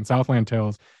forward thinking in Southland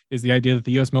Tales is the idea that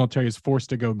the U.S. military is forced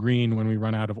to go green when we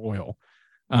run out of oil.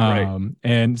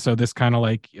 And so this kind of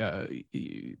like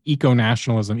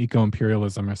eco-nationalism,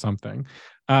 eco-imperialism or something.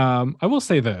 I will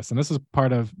say this, and this is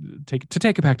part of take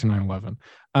it back to 9/11.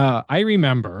 I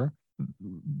remember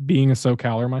being a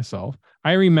SoCaler myself.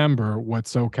 I remember what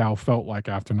SoCal felt like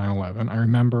after 9/11. I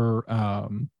remember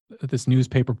this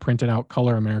newspaper printed out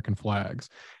color American flags.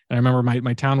 And I remember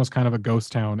my town was kind of a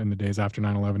ghost town in the days after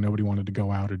 9/11. Nobody wanted to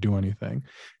go out or do anything.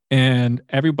 And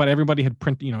everybody had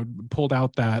pulled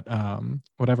out that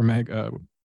whatever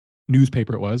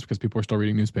newspaper it was, because people were still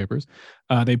reading newspapers.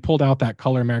 They pulled out that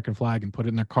color American flag and put it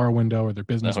in their car window or their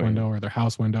business window or their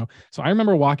house window. So I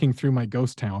remember walking through my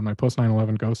ghost town, my post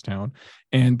 9/11 ghost town,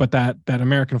 but that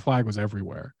American flag was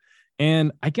everywhere.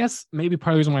 And I guess maybe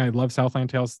part of the reason why I love Southland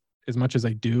Tales as much as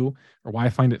I do, or why I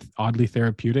find it oddly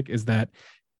therapeutic, is that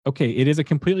okay, it is a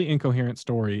completely incoherent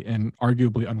story and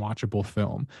arguably unwatchable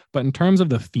film. But in terms of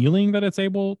the feeling that it's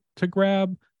able to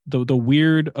grab, the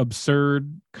weird,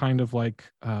 absurd kind of like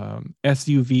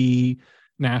SUV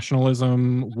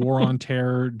nationalism, war on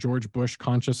terror, George Bush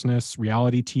consciousness,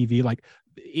 reality TV, like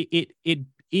it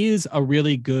is a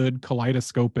really good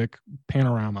kaleidoscopic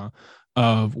panorama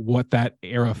of what that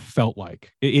era felt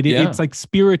like. It's like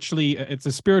spiritually, it's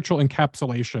a spiritual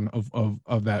encapsulation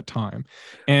of that time.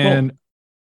 And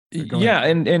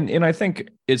and I think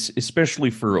it's especially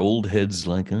for old heads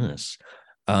like us.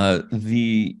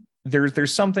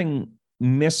 There's something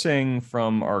missing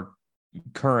from our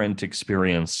current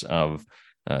experience of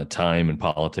time and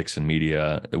politics and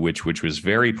media, which was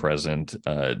very present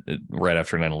right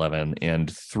after 9/11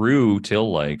 and through till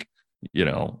like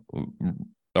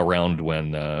around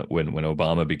when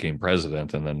Obama became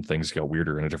president, and then things got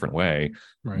weirder in a different way.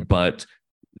 Right. But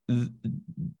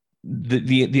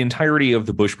the entirety of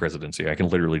the Bush presidency, I can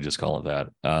literally just call it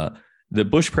that. The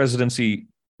Bush presidency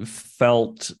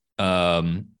felt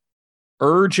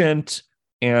urgent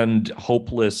and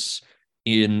hopeless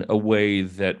in a way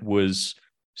that was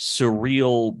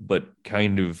surreal, but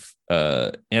kind of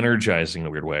energizing in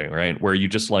a weird way, right? Where you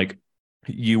just like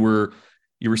you were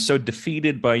so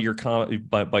defeated by your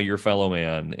by your fellow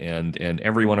man, and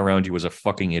everyone around you was a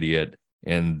fucking idiot.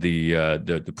 And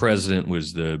the president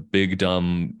was the big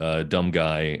dumb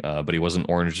guy, but he wasn't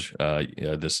orange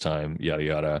this time, yada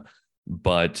yada.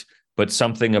 But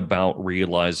something about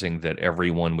realizing that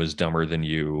everyone was dumber than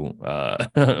you,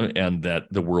 and that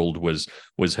the world was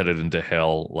headed into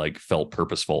hell, like felt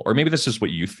purposeful. Or maybe this is what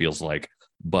youth feels like,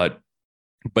 but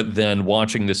then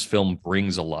watching this film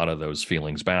brings a lot of those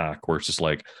feelings back, where it's just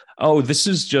like, oh, this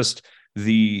is just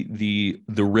the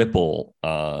ripple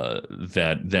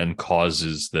that then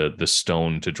causes the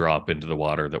stone to drop into the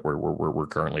water that we're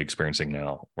currently experiencing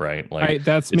now, right? Like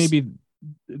that's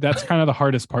kind of the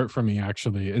hardest part for me,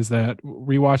 actually, is that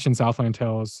rewatching Southland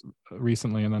Tales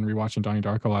recently and then rewatching Donnie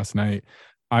Darko last night,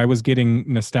 I was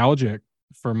getting nostalgic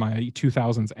for my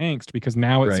 2000s angst, because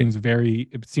now it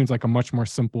seems like a much more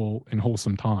simple and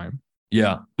wholesome time.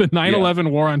 Yeah. The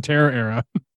 9/11 War on Terror era,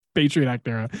 Patriot Act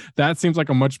era, that seems like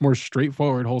a much more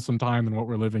straightforward, wholesome time than what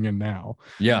we're living in now.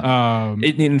 Yeah.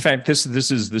 In fact, this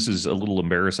is a little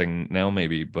embarrassing now,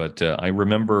 maybe, but I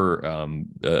remember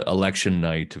election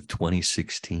night of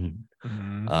 2016,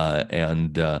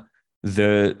 and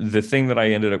the thing that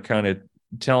I ended up kind of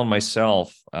telling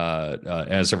myself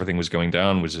as everything was going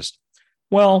down was just,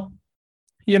 well,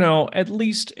 at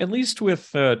least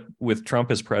with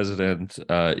Trump as president,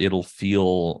 it'll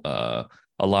feel a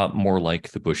lot more like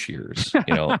the Bush years.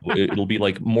 It'll be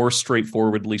like more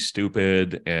straightforwardly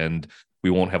stupid, and we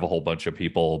won't have a whole bunch of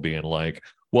people being like,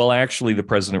 well, actually, the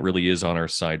president really is on our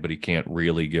side, but he can't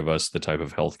really give us the type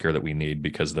of healthcare that we need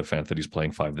because of the fact that he's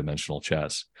playing 5-dimensional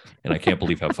chess. And I can't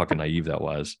believe how fucking naive that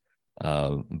was.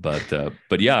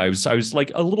 But yeah, I was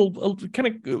like a little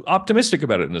kind of optimistic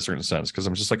about it in a certain sense, because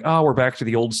I'm just like, we're back to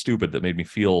the old stupid that made me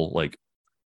feel like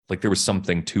there was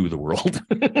something to the world.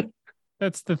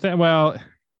 That's the thing. Well,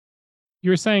 you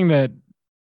were saying that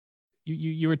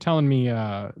you were telling me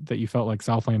that you felt like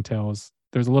Southland Tales,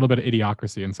 there's a little bit of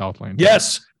idiocracy in Southland.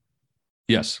 Yes.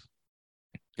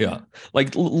 Yeah.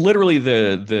 Like literally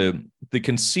the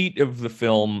conceit of the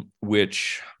film,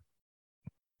 which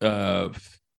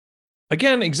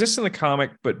again exists in the comic,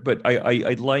 but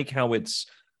I like how it's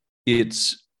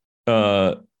this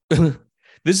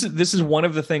is one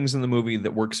of the things in the movie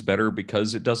that works better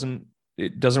because it doesn't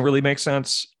really make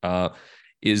sense,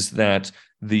 is that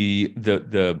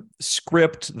the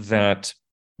script that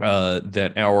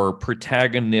our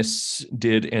protagonists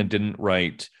did and didn't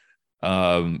write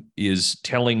is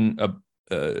telling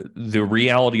the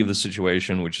reality of the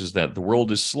situation, which is that the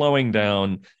world is slowing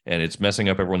down and it's messing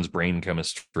up everyone's brain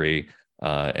chemistry,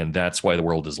 and that's why the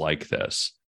world is like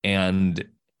this. And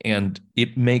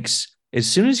it makes, as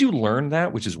soon as you learn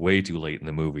that, which is way too late in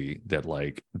the movie, that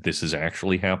like this is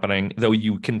actually happening, though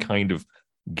you can kind of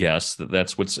guess that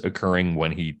that's what's occurring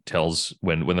when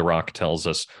when The Rock tells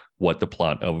us what the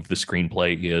plot of the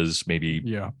screenplay is.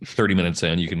 Maybe 30 minutes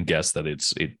in, you can guess that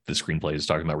the screenplay is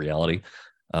talking about reality,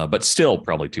 but still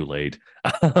probably too late.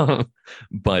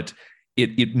 But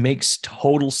it makes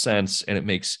total sense, and it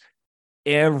makes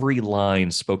every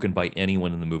line spoken by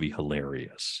anyone in the movie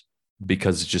hilarious,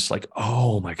 because it's just like,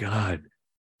 oh my God,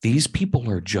 these people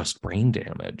are just brain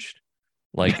damaged.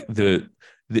 Like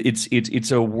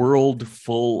it's a world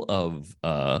full of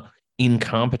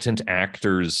incompetent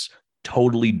actors,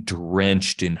 totally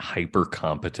drenched in hyper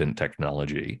competent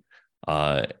technology,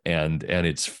 and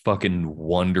it's fucking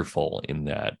wonderful in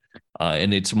that,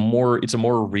 and it's a more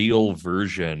real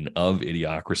version of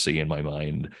Idiocracy in my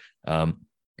mind,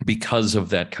 because of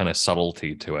that kind of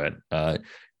subtlety to it,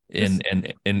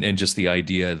 and just the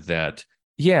idea that,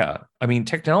 yeah, I mean,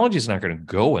 technology is not going to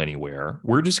go anywhere.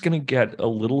 We're just going to get a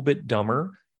little bit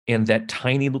dumber, and that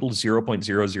tiny little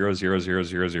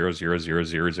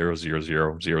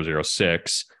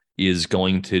 0.00000000000006 is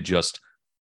going to just,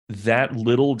 that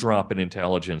little drop in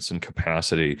intelligence and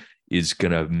capacity is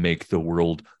going to make the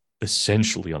world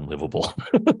essentially unlivable.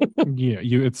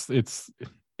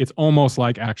 It's almost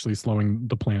like actually slowing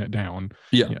the planet down.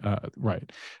 Right.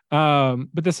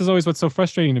 But this is always what's so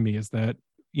frustrating to me, is that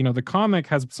the comic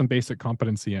has some basic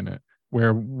competency in it,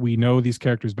 where we know these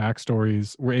characters'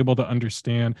 backstories. We're able to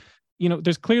understand,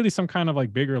 there's clearly some kind of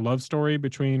like bigger love story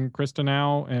between Krista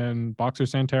now and Boxer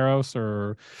Santaros,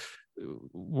 or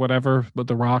whatever, but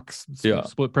The Rock's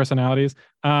split personalities.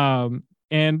 And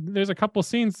there's a couple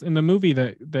scenes in the movie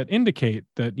that indicate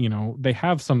that, they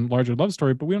have some larger love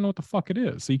story, but we don't know what the fuck it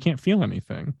is. So you can't feel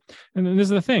anything. And then this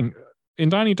is the thing. In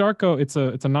Donnie Darko, it's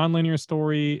a nonlinear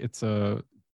story. It's a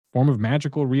form of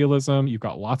magical realism. You've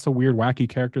got lots of weird, wacky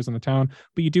characters in the town,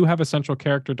 but you do have a central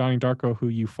character, Donnie Darko, who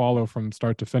you follow from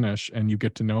start to finish, and you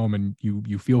get to know him, and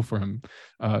you feel for him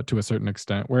to a certain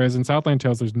extent. Whereas in Southland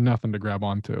Tales, there's nothing to grab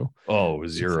onto. Oh,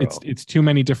 zero. It's too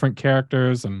many different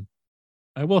characters. And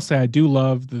I will say I do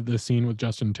love the scene with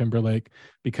Justin Timberlake,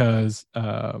 because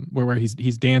where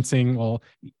he's dancing. Well,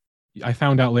 I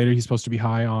found out later he's supposed to be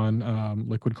high on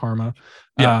liquid karma.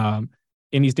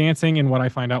 And he's dancing in what I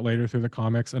find out later through the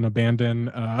comics, an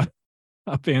abandoned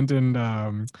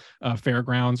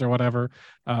fairgrounds or whatever,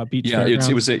 beach.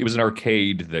 It was an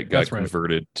arcade that got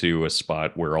converted to a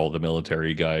spot where all the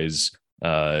military guys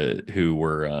who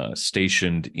were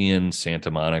stationed in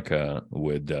Santa Monica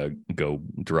would go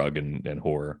drug and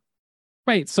whore.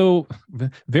 Right. So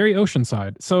very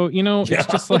oceanside. So, it's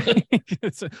just like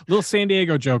it's a little San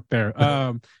Diego joke there.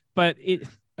 But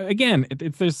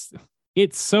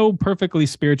it's so perfectly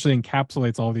spiritually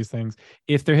encapsulates all these things.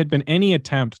 If there had been any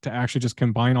attempt to actually just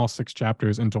combine all 6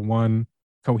 chapters into one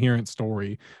coherent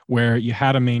story where you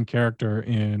had a main character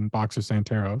in Boxer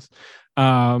Santeros,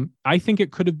 I think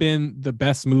it could have been the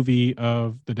best movie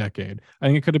of the decade. I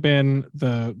think it could have been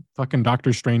the fucking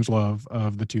Doctor Strangelove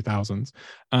of the 2000s.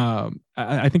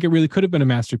 I think it really could have been a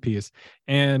masterpiece.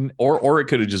 And or it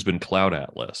could have just been Cloud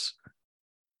Atlas.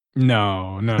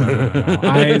 No.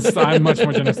 I'm much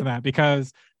more generous than that,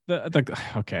 because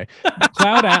okay,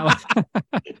 Cloud Atlas.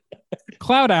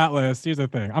 Cloud Atlas. Here's the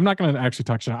thing. I'm not going to actually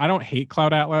talk shit. I don't hate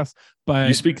Cloud Atlas, but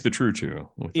you speak the true to.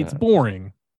 It's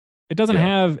boring. It doesn't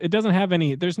have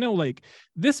any. There's no like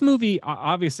this movie.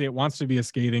 Obviously, it wants to be a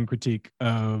scathing critique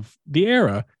of the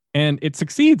era, and it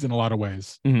succeeds in a lot of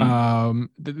ways. Mm-hmm.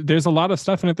 There's a lot of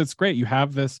stuff in it that's great. You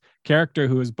have this character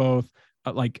who is both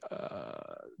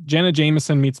Jenna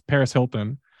Jameson meets Paris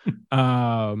Hilton,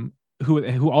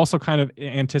 who also kind of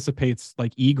anticipates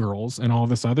like e-girls and all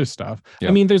this other stuff. Yeah.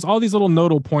 I mean, there's all these little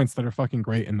nodal points that are fucking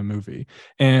great in the movie.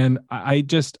 And I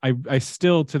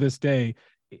still to this day,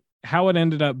 how it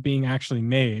ended up being actually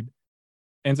made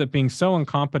ends up being so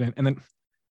incompetent. And then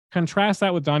contrast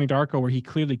that with Donnie Darko, where he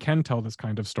clearly can tell this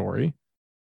kind of story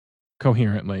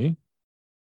coherently.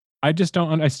 I still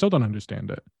don't understand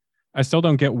it. I still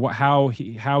don't get how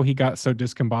he got so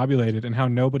discombobulated, and how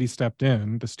nobody stepped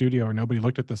in the studio or nobody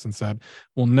looked at this and said,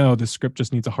 well, no, this script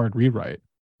just needs a hard rewrite.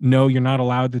 No, you're not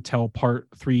allowed to tell part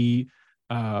 3,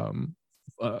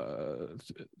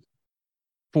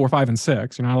 4, 5, and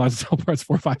 6. You're not allowed to tell parts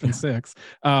 4, 5, and 6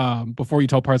 before you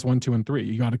tell parts 1, 2, and 3.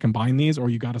 You got to combine these, or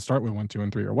you got to start with 1, 2,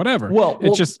 and 3, or whatever.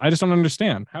 I just don't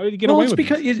understand. How did he get away with it?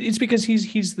 It's because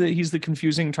he's the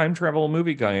confusing time travel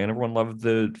movie guy, and everyone loved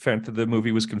the fact that the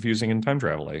movie was confusing and time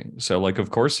traveling. So, like, of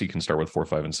course, he can start with 4,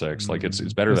 5, and 6. Like, it's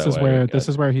better that way. This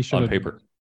is where he should on paper.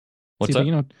 What's that?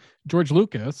 But, George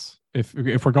Lucas. If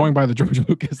we're going by the George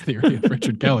Lucas theory of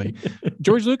Richard Kelly,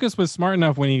 George Lucas was smart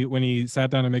enough when he sat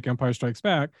down to make Empire Strikes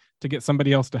Back to get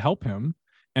somebody else to help him.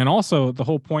 And also the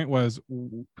whole point was,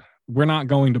 we're not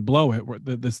going to blow it.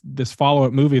 This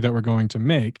follow-up movie that we're going to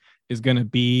make is going to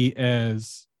be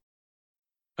as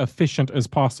efficient as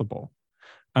possible.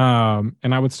 And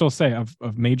I would still say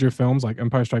of major films, like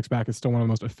Empire Strikes Back is still one of the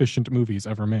most efficient movies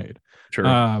ever made. Sure.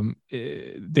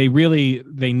 They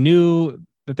knew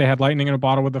that they had lightning in a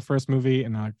bottle with the first movie,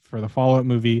 and for the follow-up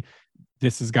movie,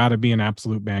 this has got to be an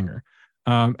absolute banger.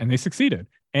 And they succeeded.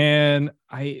 And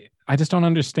I just don't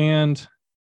understand.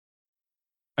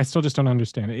 I still just don't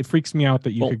understand it. It freaks me out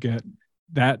that you could get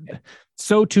that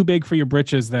so too big for your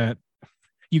britches that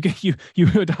you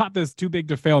adopt this too big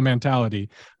to fail mentality,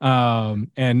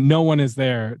 and no one is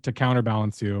there to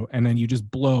counterbalance you, and then you just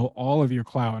blow all of your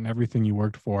clout and everything you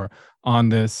worked for on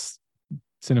this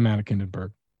cinematic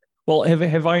Hindenburg. Well,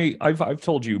 I've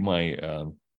told you my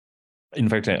in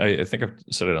fact, I think I've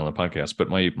said it on the podcast, but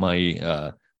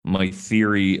my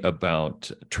theory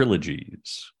about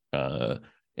trilogies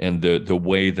and the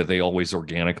way that they always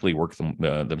organically work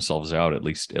themselves out, at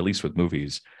least with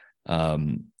movies,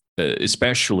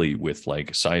 especially with like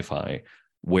sci-fi,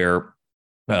 where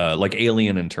like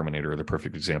Alien and Terminator are the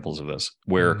perfect examples of this,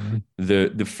 where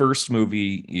the first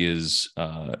movie is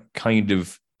kind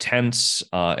of tense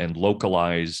and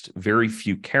localized, very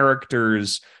few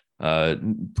characters,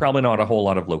 probably not a whole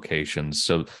lot of locations.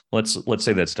 So let's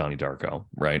say that's Donnie Darko,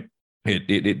 right?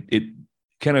 It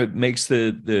kind of makes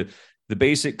the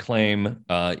basic claim.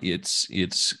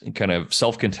 It's kind of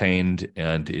self-contained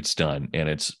and it's done, and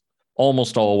it's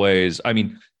almost always, I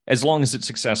mean, as long as it's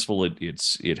successful,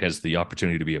 it has the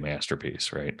opportunity to be a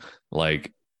masterpiece, right?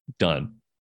 Like, done.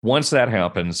 Once that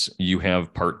happens, you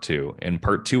have part 2, and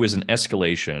part 2 is an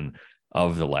escalation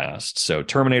of the last. So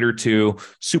Terminator 2,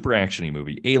 super actiony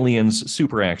movie. Aliens,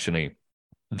 super actiony.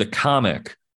 The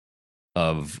comic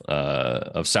of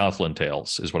Southland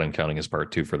Tales is what I'm counting as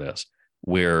part 2 for this,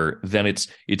 where then it's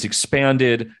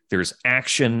expanded. There's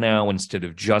action now instead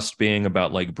of just being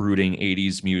about like brooding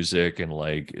 80s music and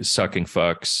like sucking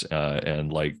fucks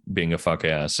and like being a fuck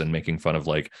ass and making fun of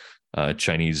like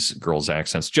Chinese girls'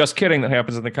 accents. Just kidding, that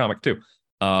happens in the comic too.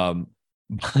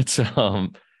 But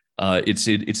it's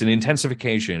an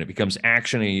intensification. It becomes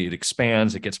actiony. It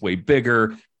expands. It gets way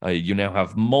bigger. You now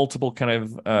have multiple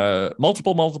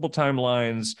multiple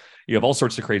timelines. You have all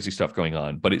sorts of crazy stuff going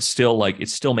on. But it still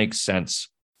makes sense.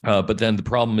 But then the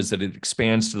problem is that it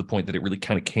expands to the point that it really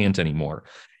kind of can't anymore.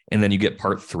 And then you get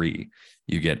part 3,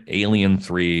 you get Alien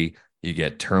 3, you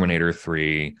get Terminator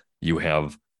 3, you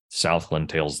have Southland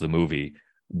Tales, the movie,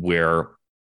 where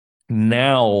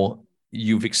now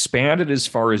you've expanded as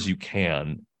far as you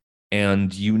can,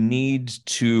 and you need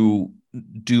to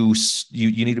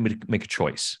you need to make a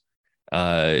choice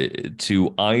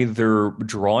to either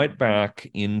draw it back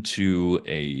into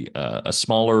a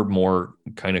smaller, more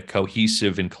kind of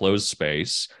cohesive enclosed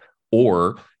space,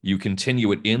 or you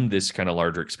continue it in this kind of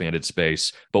larger expanded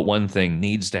space. But one thing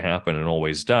needs to happen, and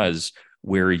always does,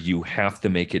 where you have to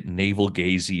make it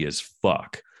navel-gazy as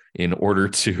fuck in order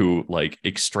to like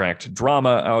extract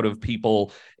drama out of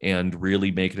people and really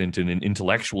make it into an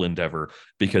intellectual endeavor,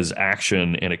 because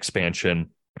action and expansion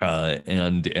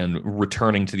and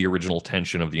returning to the original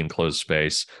tension of the enclosed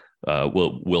space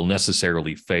will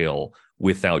necessarily fail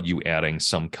without you adding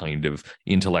some kind of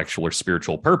intellectual or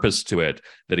spiritual purpose to it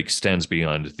that extends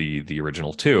beyond the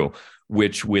original two,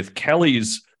 which with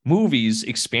Kelly's movies,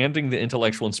 expanding the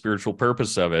intellectual and spiritual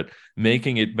purpose of it,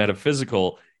 making it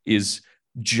metaphysical, is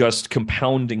just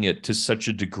compounding it to such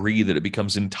a degree that it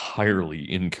becomes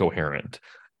entirely incoherent,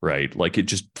 right? Like it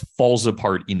just falls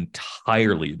apart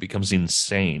entirely. It becomes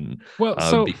insane.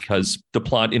 Well, because the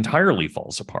plot entirely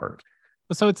falls apart.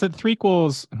 So it's that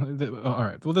threequels. All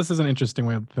right. Well, this is an interesting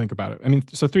way to think about it. I mean,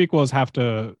 so threequels have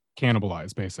to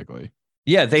cannibalize, basically.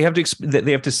 Yeah, they have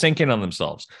to sink in on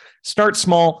themselves. Start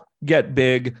small, get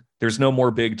big. There's no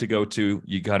more big to go to.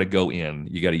 You got to go in.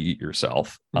 You got to eat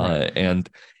yourself. Right.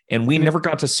 And we never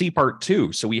got to see part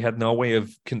 2, so we had no way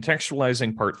of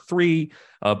contextualizing part 3,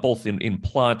 both in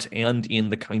plot and in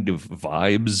the kind of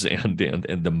vibes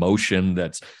and the motion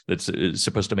that's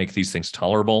supposed to make these things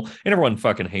tolerable. And everyone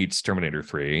fucking hates Terminator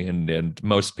 3, and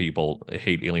most people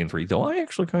hate Alien 3, though I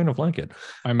actually kind of like it.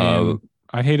 I mean,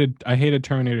 I hated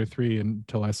Terminator 3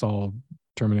 until I saw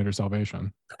Terminator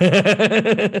Salvation.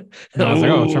 And I was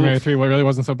like, oh, Terminator 3 really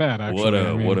wasn't so bad,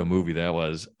 actually. What a movie that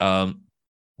was.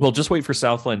 Well, just wait for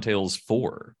Southland Tales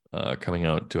 4 coming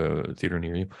out to a theater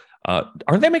near you.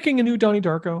 Aren't they making a new Donnie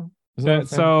Darko?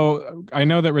 So I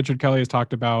know that Richard Kelly has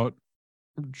talked about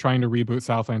trying to reboot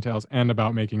Southland Tales and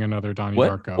about making another Donnie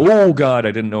Darko. Oh God,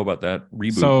 I didn't know about that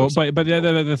reboot. So, but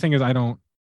the thing is,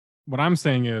 what I'm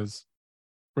saying is,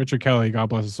 Richard Kelly, God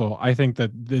bless his soul, I think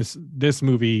that this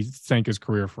movie sank his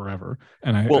career forever,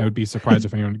 and I would be surprised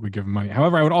if anyone would give him money.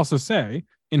 However, I would also say,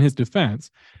 in his defense,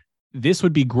 this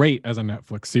would be great as a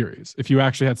Netflix series if you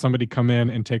actually had somebody come in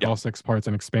and take all 6 parts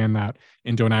and expand that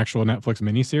into an actual Netflix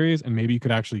miniseries, and maybe you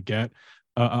could actually get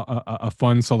a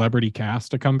fun celebrity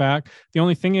cast to come back. The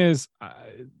only thing is,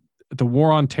 the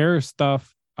war on terror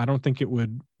stuff, I don't think it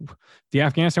would. The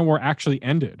Afghanistan war actually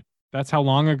ended. That's how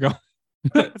long ago.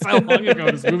 That's how long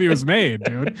ago this movie was made,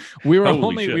 dude. We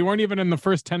weren't even in the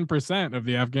first 10% of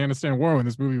the Afghanistan war when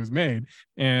this movie was made,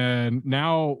 and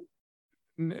now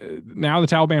the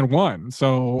Taliban won.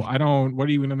 So what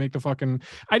are you going to make the fucking,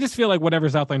 I just feel like whatever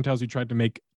Southland Tales you tried to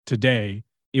make today,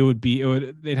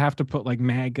 they'd have to put like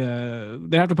MAGA,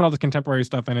 they'd have to put all this contemporary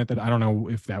stuff in it that I don't know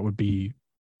if that would be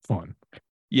fun.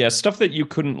 Yeah, stuff that you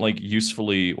couldn't like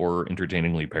usefully or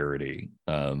entertainingly parody.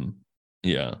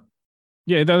 Yeah,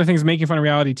 the other thing is making fun of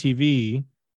reality TV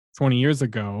 20 years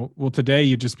ago. Well, today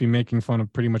you'd just be making fun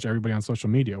of pretty much everybody on social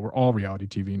media. We're all reality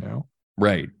TV now.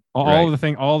 Right. All the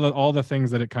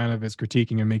things that it kind of is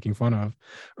critiquing and making fun of,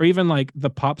 or even like the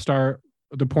porn star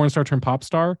turned pop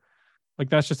star, like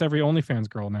that's just every OnlyFans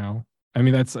girl now. I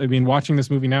mean, watching this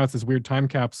movie now, it's this weird time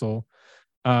capsule,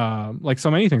 like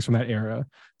so many things from that era.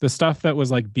 The stuff that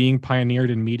was like being pioneered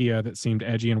in media that seemed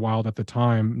edgy and wild at the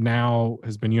time now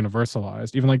has been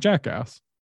universalized. Even like Jackass,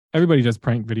 everybody does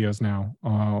prank videos now.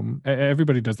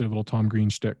 Everybody does their little Tom Green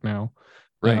shtick now,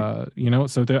 right?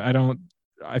 So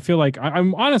I feel like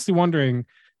I'm honestly wondering,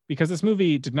 because this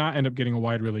movie did not end up getting a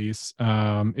wide release.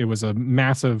 It was a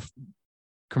massive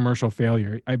commercial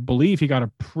failure. I believe he got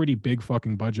a pretty big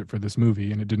fucking budget for this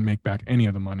movie, and it didn't make back any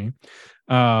of the money.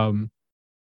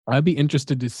 I'd be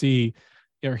interested to see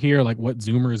or hear like what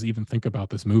Zoomers even think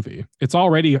about this movie.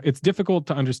 It's difficult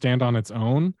to understand on its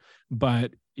own,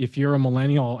 but if you're a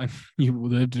millennial and you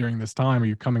lived during this time, or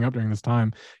you're coming up during this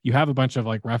time, you have a bunch of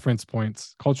like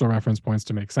cultural reference points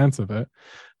to make sense of it,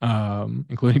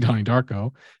 including Donnie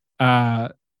Darko.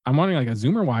 I'm wondering, like a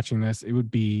Zoomer watching this, it would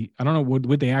be, I don't know,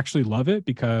 would they actually love it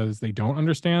because they don't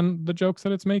understand the jokes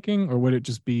that it's making, or would it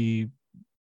just be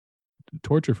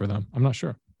torture for them? I'm not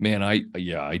sure. Man, I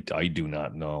do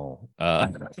not know.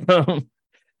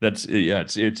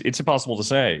 It's impossible to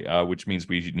say, which means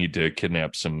we need to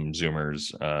kidnap some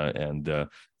Zoomers and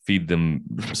feed them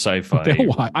sci-fi.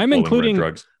 I'm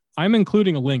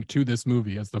including a link to this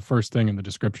movie as the first thing in the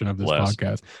description of this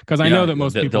podcast, because I know that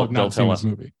most people have not seen this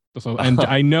movie. So, and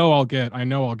I know I'll get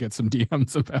some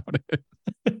DMs about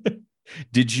it.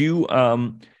 Did you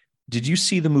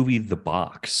see the movie The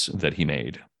Box that he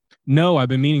made? No, I've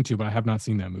been meaning to, but I have not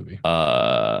seen that movie.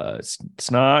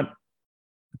 It's not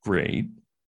great.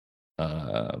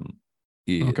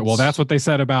 Okay, well, that's what they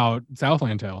said about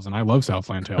Southland Tales, and I love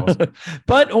Southland Tales.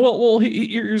 But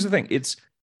here's the thing. It's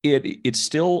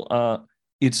still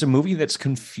it's a movie that's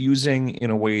confusing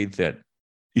in a way that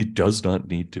it does not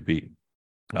need to be.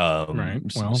 Right.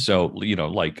 Well, so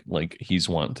like he's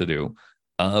wanting to do.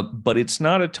 But it's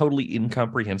not a totally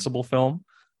incomprehensible film.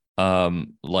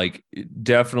 Like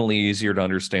definitely easier to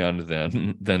understand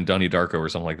than Donnie Darko or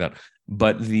something like that.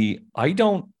 But I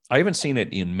haven't seen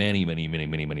it in many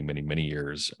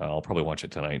years. I'll probably watch it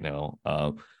tonight now.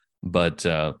 But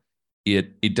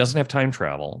it doesn't have time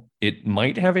travel. It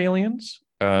might have aliens.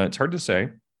 It's hard to say.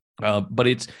 But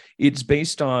it's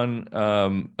based on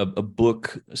a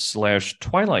book /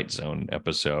 Twilight Zone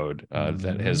episode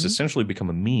that has essentially become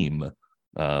a meme,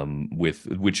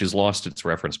 which has lost its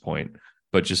reference point.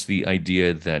 But just the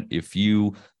idea that if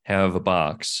you have a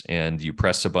box and you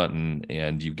press a button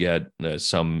and you get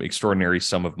some extraordinary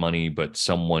sum of money, but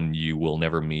someone you will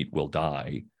never meet will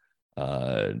die,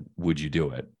 would you do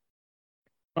it?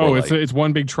 Oh, it's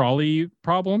one big trolley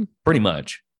problem? Pretty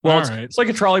much. Well, it's like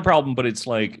a trolley problem, but it's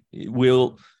like,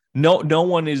 no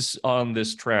one is on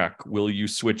this track. Will you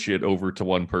switch it over to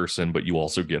one person, but you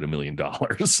also get $1 million?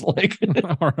 Like,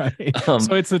 all right.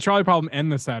 So it's the trolley problem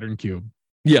and the Saturn cube.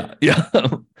 Yeah.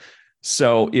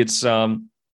 So it's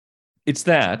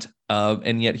that,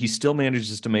 and yet he still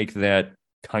manages to make that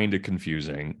kind of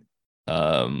confusing.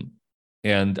 And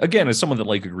again, as someone that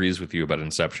like agrees with you about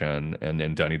Inception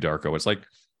and Donnie Darko, it's like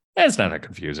it's not that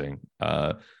confusing.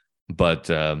 But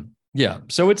yeah,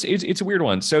 so it's a weird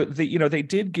one. So they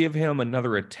did give him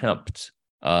another attempt,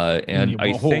 and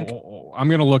I think I'm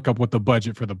gonna look up what the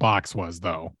budget for The Box was,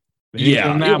 though.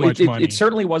 It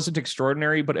certainly wasn't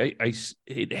extraordinary, but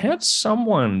it had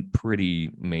someone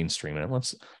pretty mainstream. And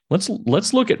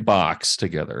let's look at Box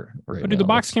together. Right. Dude, The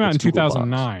Box came out in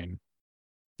 2009.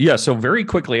 Yeah, so very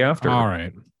quickly after. All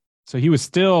right, so he was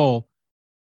still.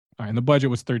 All right, and the budget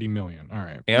was $30 million. All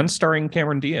right, and starring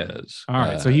Cameron Diaz. All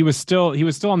right, so he was still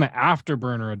on the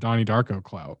afterburner of Donnie Darko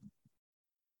clout.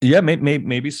 Yeah,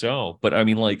 maybe so, but I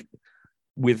mean, like,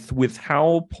 with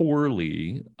how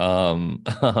poorly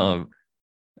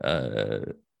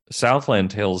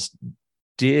Southland Tales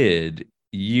did,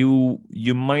 you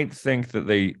might think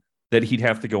that he'd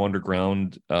have to go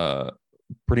underground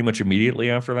pretty much immediately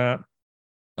after that.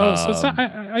 Oh, so it's not,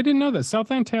 I didn't know that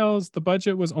Southland Tales, the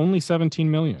budget was only $17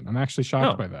 million. I'm actually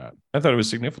shocked by that. I thought it was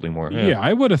significantly more. Yeah,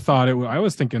 I would have thought I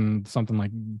was thinking something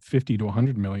like 50 to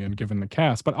 100 million given the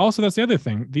cast. But also that's the other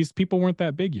thing. These people weren't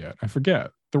that big yet. I forget.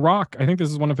 The Rock, I think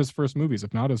this is one of his first movies,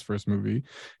 if not his first movie.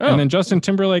 Oh. And then Justin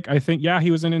Timberlake, I think, yeah,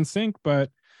 he was in NSYNC, but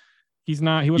he's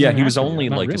not. He wasn't. Yeah, he was only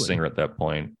like really a singer at that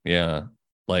point. Yeah,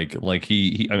 like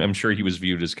he I'm sure he was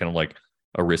viewed as kind of like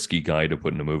a risky guy to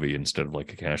put in a movie instead of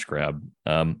like a cash grab.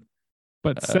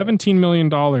 But $17 million,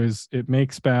 it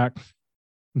makes back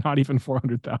not even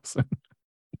 400,000.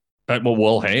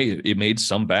 Well, hey, it made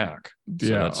some back. So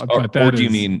yeah, or do you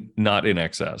mean not in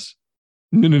excess?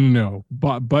 No.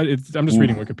 But it's. I'm just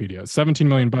reading Wikipedia. 17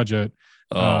 million budget,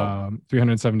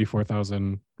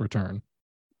 374,000 return.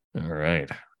 All right.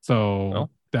 So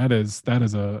that is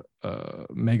a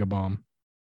mega bomb.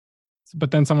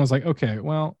 But then someone was like, okay,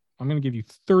 well, I'm going to give you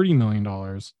 $30 million.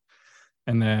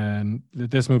 And then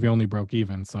this movie only broke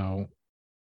even. So,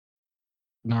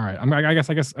 all right. I guess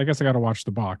I got to watch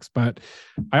The Box. But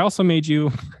I also made you,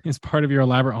 as part of your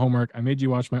elaborate homework, I made you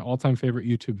watch my all-time favorite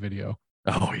YouTube video.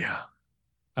 Oh yeah.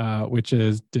 Which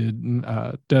is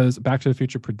does Back to the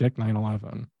Future predict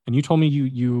 9/11? And you told me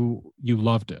you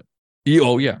loved it.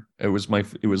 Oh yeah, it was my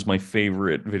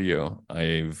favorite video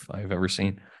I've ever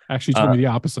seen. Actually, you told me the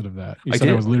opposite of that. You said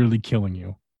I was literally killing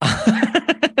you.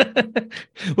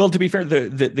 Well, to be fair,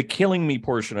 the killing me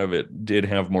portion of it did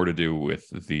have more to do with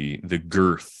the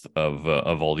girth of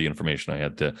all the information I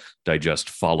had to digest,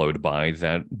 followed by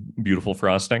that beautiful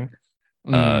frosting.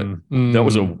 That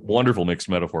was a wonderful mixed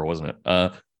metaphor, wasn't it?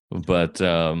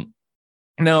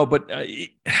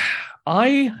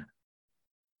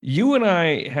 You and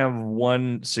I have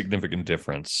one significant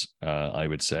difference, I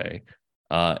would say,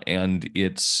 and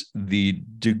it's the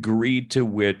degree to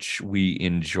which we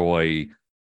enjoy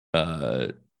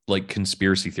like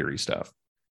conspiracy theory stuff.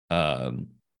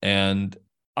 And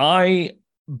I,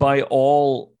 by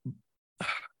all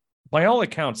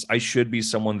accounts, I should be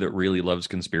someone that really loves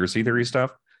conspiracy theory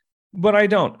stuff, but I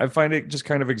don't. I find it just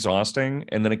kind of exhausting.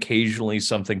 And then occasionally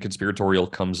something conspiratorial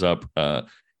comes up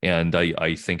and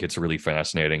I think it's really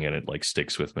fascinating, and it like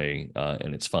sticks with me,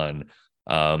 and it's fun.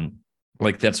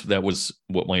 Like that was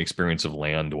what my experience of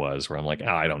Land was, where I'm like,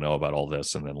 I don't know about all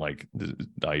this, and then like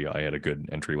I had a good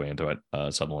entryway into it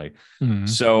suddenly. Mhm.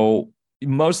 So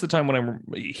most of the time when I'm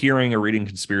hearing or reading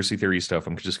conspiracy theory stuff,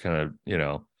 I'm just kind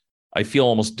of, I feel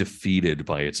almost defeated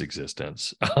by its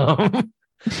existence,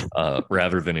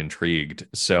 rather than intrigued.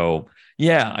 So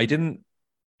yeah,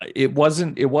 it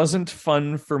wasn't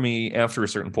fun for me after a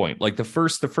certain point. Like the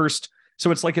first, so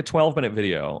it's like a 12-minute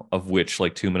video of which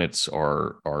like 2 minutes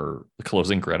are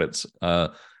closing credits.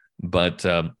 But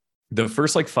the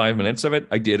first like 5 minutes of it,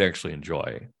 I did actually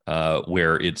enjoy,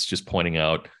 where it's just pointing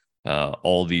out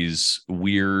all these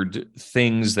weird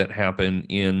things that happen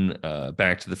in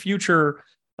Back to the Future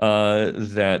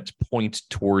that point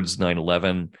towards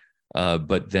 9/11.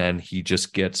 But then he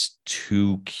just gets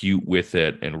too cute with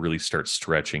it and really starts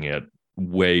stretching it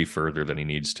way further than he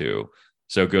needs to.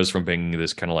 So it goes from being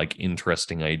this kind of like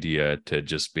interesting idea to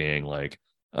just being like,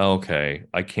 okay,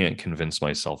 I can't convince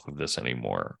myself of this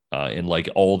anymore. And like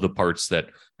all the parts that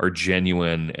are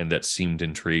genuine and that seemed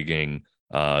intriguing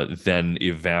then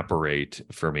evaporate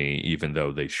for me, even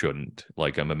though they shouldn't.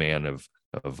 Like I'm a man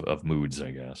of moods,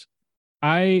 I guess.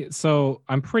 So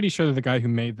I'm pretty sure that the guy who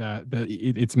made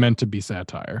it's meant to be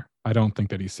satire. I don't think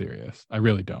that he's serious. I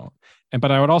really don't.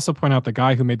 But I would also point out the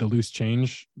guy who made the Loose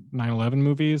Change 9/11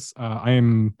 movies. I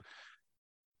am,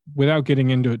 without getting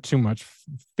into it too much,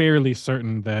 fairly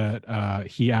certain that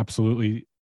he absolutely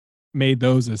made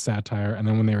those as satire, and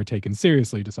then when they were taken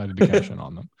seriously, decided to cash in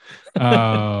on them.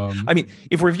 I mean,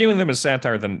 if we're viewing them as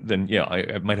satire, then yeah,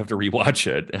 I might have to rewatch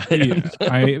it.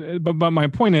 Yeah, but my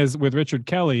point is, with Richard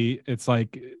Kelly, it's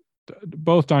like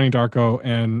both Donnie Darko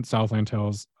and Southland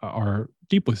Tales are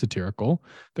deeply satirical.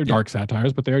 They're dark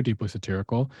satires, but they are deeply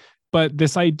satirical. But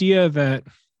this idea that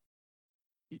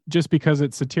just because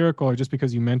it's satirical, or just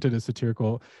because you meant it as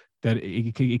satirical, that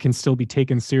it can still be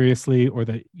taken seriously, or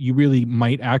that you really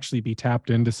might actually be tapped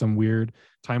into some weird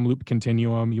time loop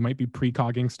continuum. You might be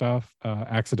precogging stuff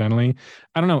accidentally.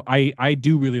 I don't know. I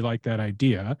do really like that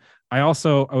idea. I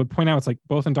would point out, it's like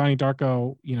both in Donnie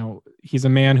Darko, he's a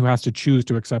man who has to choose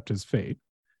to accept his fate.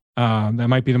 That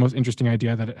might be the most interesting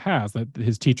idea that it has, that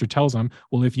his teacher tells him,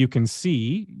 well, if you can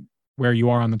see where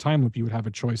you are on the time loop, you would have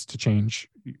a choice to change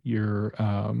your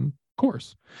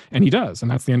course, and he does, and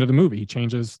that's the end of the movie. He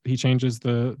changes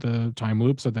the time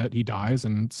loop so that he dies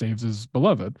and saves his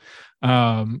beloved.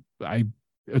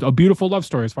 A beautiful love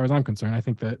story as far as I'm concerned. I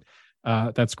think that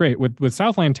that's great. With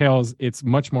Southland Tales, it's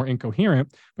much more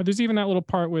incoherent, but there's even that little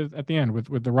part at the end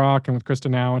with The Rock and with Krista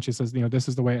Now, and she says, this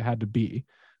is the way it had to be,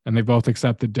 and they both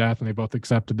accepted death, and they both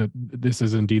accepted that this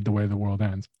is indeed the way the world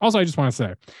ends. Also, I just want to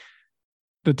say,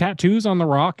 the tattoos on The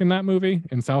Rock in that movie,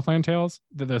 in Southland Tales,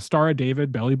 the Star of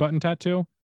David belly button tattoo,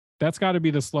 that's got to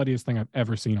be the sluttiest thing I've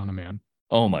ever seen on a man.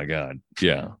 Oh my God.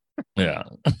 Yeah. Yeah.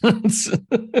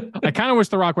 I kind of wish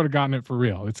The Rock would have gotten it for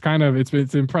real.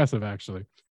 It's impressive, actually.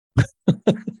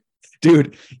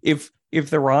 Dude, if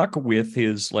The Rock with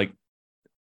his like,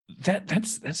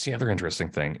 that's the other interesting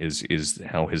thing is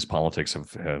how his politics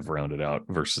have rounded out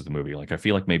versus the movie. Like I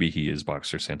feel like maybe he is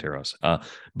Boxer Santeros,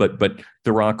 but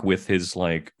The Rock with his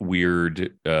like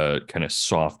weird kind of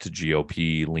soft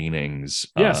GOP leanings,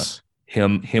 yes,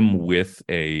 him with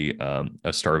a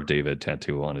Star of David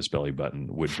tattoo on his belly button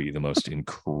would be the most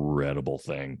incredible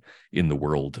thing in the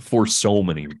world for so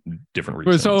many different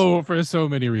reasons. For so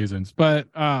many reasons. But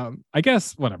I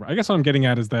guess whatever. I guess what I'm getting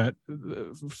at is that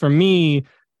for me,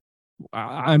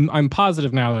 I'm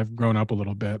positive now that I've grown up a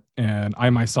little bit, and I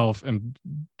myself am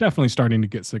definitely starting to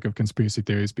get sick of conspiracy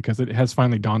theories, because it has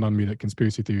finally dawned on me that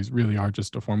conspiracy theories really are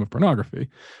just a form of pornography.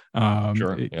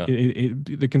 Sure, yeah.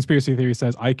 The conspiracy theory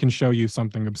says, I can show you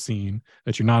something obscene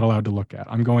that you're not allowed to look at.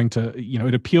 I'm going to,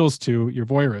 it appeals to your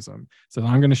voyeurism. So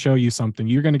I'm going to show you something.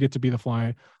 You're going to get to be the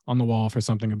fly on the wall for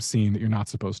something obscene that you're not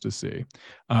supposed to see.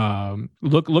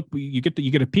 Look, you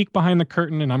get a peek behind the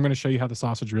curtain, and I'm going to show you how the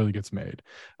sausage really gets made.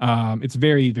 It's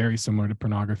very, very similar to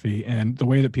pornography, and the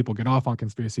way that people get off on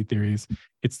conspiracy theories,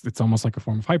 it's almost like a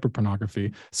form of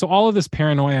hyperpornography. So all of this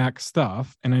paranoiac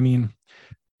stuff, and I mean,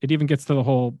 it even gets to the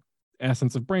whole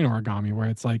essence of brain origami, where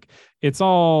it's like,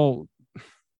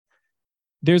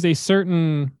 there's a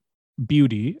certain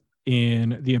beauty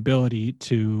in the ability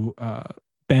to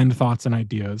bend thoughts and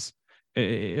ideas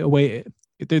away.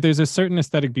 There's a certain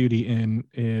aesthetic beauty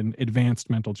in advanced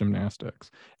mental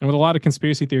gymnastics. And with a lot of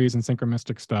conspiracy theories and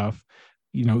synchronistic stuff,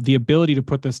 the ability to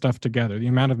put this stuff together, the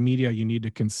amount of media you need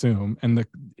to consume, and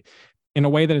in a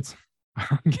way that it's,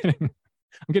 I'm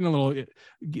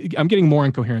getting more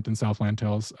incoherent than Southland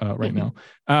Tales right now.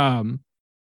 I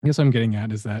guess what I'm getting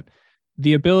at is that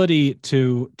the ability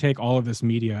to take all of this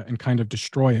media and kind of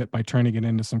destroy it by turning it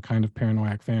into some kind of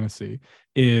paranoid fantasy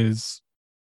is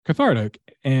cathartic.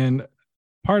 And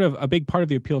a big part of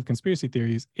the appeal of conspiracy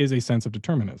theories is a sense of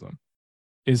determinism,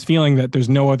 is feeling that there's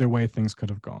no other way things could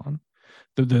have gone.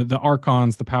 The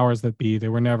archons, the powers that be, they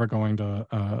were never going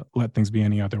to let things be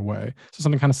any other way. So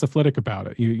something kind of syphilitic about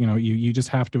it. You just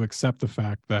have to accept the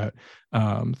fact that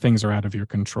things are out of your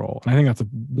control. And I think that's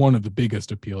one of the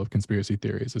biggest appeal of conspiracy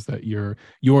theories, is that you're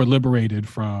liberated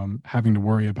from having to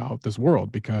worry about this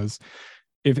world. Because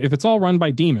if it's all run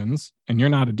by demons and you're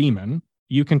not a demon,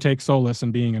 you can take solace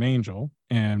in being an angel,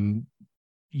 and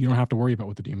you don't have to worry about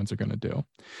what the demons are going to do.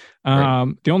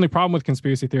 Right. The only problem with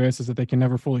conspiracy theorists is that they can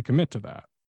never fully commit to that.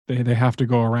 They have to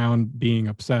go around being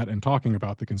upset and talking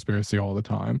about the conspiracy all the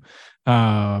time,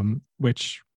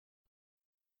 which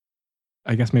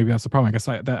I guess maybe that's the problem.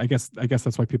 I guess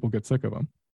that's why people get sick of them.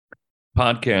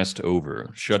 Podcast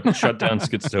over. Shut down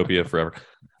Schizotopia forever.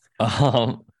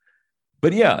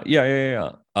 But yeah.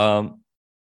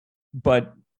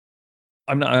 But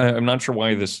I'm not sure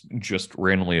why this just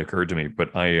randomly occurred to me,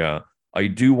 but I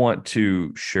do want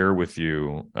to share with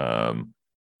you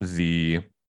the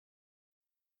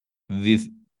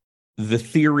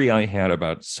theory I had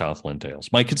about Southland Tales,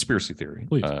 my conspiracy theory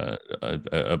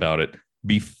about it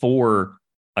before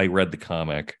I read the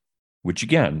comic, which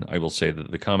again, I will say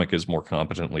that the comic is more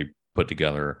competently put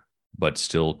together, but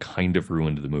still kind of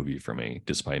ruined the movie for me,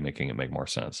 despite making it make more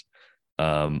sense.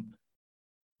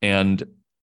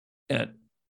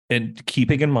 And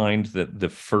keeping in mind that the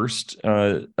first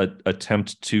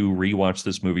attempt to rewatch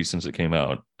this movie since it came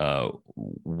out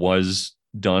was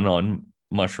done on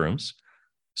mushrooms,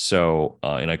 so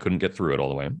and I couldn't get through it all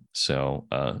the way. So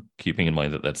keeping in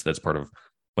mind that that's part of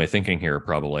my thinking here,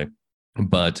 probably.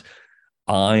 But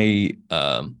I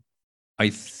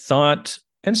thought,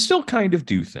 and still kind of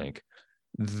do think,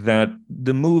 that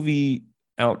the movie,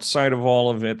 outside of all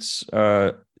of its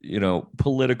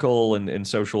political and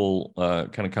social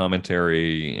kind of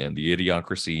commentary and the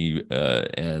idiocracy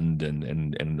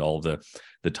and all the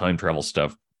time travel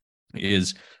stuff,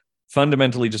 is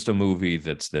fundamentally just a movie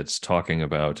that's talking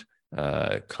about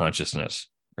consciousness,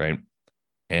 right?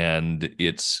 And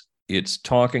it's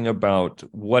talking about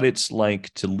what it's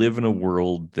like to live in a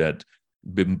world that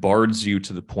bombards you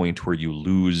to the point where you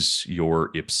lose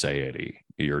your ipseity,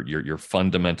 your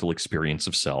fundamental experience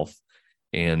of self.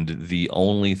 And the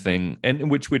only thing,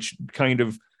 and which kind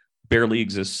of barely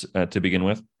exists to begin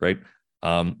with, right?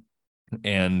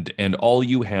 And all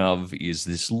you have is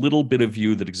this little bit of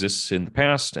you that exists in the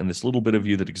past and this little bit of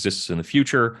you that exists in the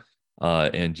future,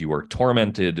 and you are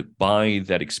tormented by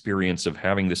that experience of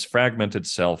having this fragmented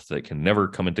self that can never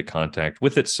come into contact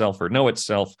with itself or know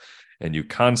itself, and you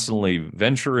constantly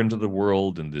venture into the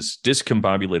world in this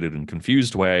discombobulated and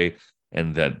confused way,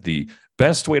 and that the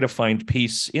best way to find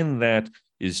peace in that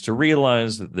is to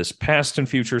realize that this past and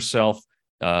future self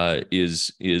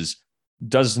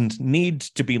doesn't need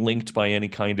to be linked by any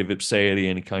kind of ipseity,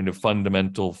 any kind of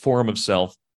fundamental form of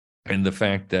self, and the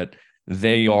fact that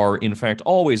they are in fact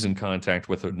always in contact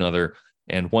with another.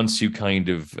 And once you kind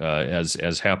of,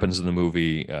 as happens in the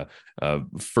movie,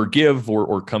 forgive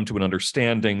or come to an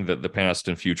understanding that the past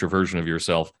and future version of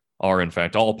yourself are in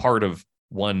fact all part of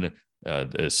one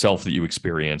self that you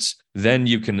experience, then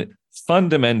you can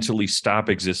fundamentally stop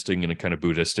existing in a kind of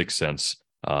Buddhistic sense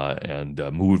and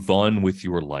move on with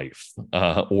your life,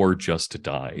 or just to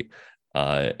die.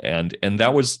 And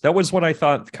that was what I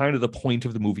thought kind of the point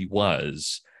of the movie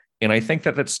was. And I think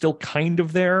that that's still kind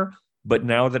of there, but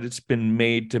now that it's been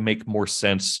made to make more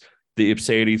sense, the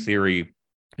ipseity theory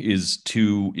is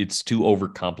too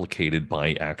overcomplicated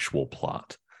by actual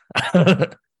plot.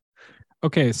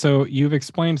 Okay, so you've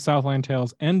explained Southland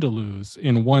Tales and Deleuze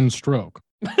in one stroke.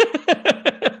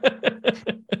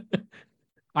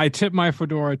 I tip my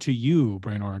fedora to you,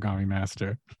 Brain Origami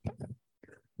Master.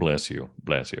 Bless you.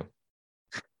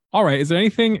 All right, is there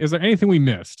anything we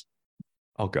missed?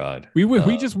 Oh God.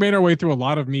 We just made our way through a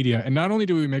lot of media, and not only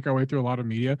do we make our way through a lot of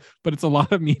media, but it's a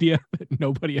lot of media that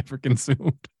nobody ever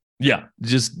consumed. Yeah,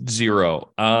 just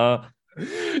zero.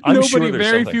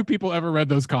 Very few people ever read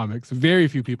those comics. Very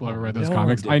few people ever read those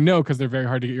comics. I know, because they're very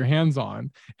hard to get your hands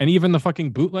on. And even the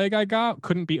fucking bootleg I got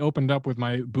couldn't be opened up with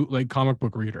my bootleg comic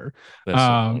book reader.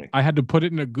 I had to put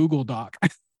it in a Google Doc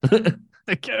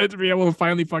to be able to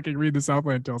finally fucking read the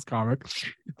Southland Tales comic,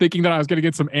 thinking that I was going to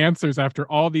get some answers after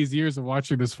all these years of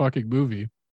watching this fucking movie.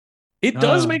 It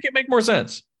does make more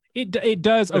sense. It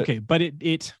does. Okay, but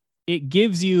it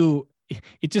gives you,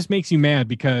 it just makes you mad,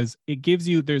 because it gives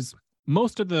you, there's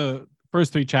most of the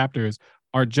first 3 chapters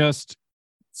are just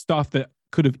stuff that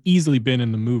could have easily been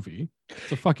in the movie.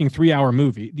 It's a fucking 3-hour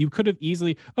movie. You could have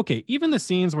easily, okay, even the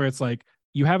scenes where it's like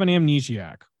you have an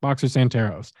amnesiac, Boxer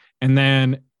Santeros, and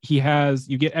then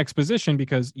you get exposition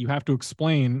because you have to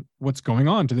explain what's going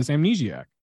on to this amnesiac.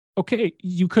 Okay,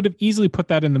 you could have easily put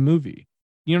that in the movie.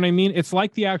 You know what I mean? It's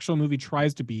like the actual movie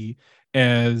tries to be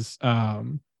as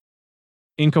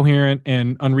incoherent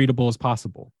and unreadable as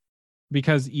possible,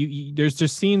 because there's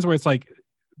just scenes where it's like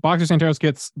Boxer Santeros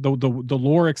gets the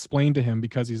lore explained to him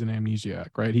because he's an amnesiac,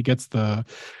 right? He gets the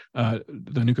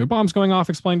nuclear bombs going off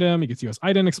explained to him. He gets US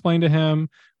IDEN explained to him.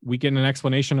 We get an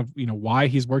explanation of, why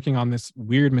he's working on this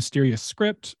weird, mysterious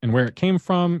script and where it came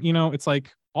from. It's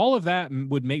like all of that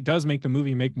does make the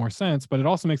movie make more sense, but it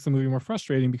also makes the movie more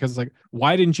frustrating because it's like,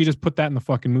 why didn't you just put that in the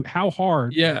fucking movie? How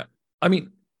hard? Yeah. I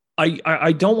mean,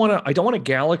 I don't want to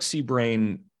galaxy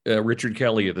brain Richard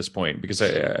Kelly at this point, because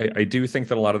I do think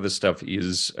that a lot of this stuff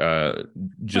is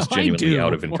just genuinely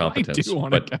out of incompetence.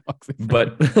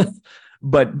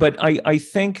 But I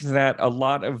think that a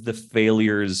lot of the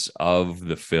failures of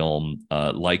the film,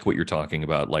 like what you're talking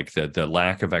about, like the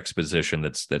lack of exposition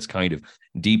that's kind of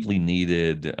deeply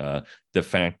needed, the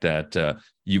fact that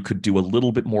you could do a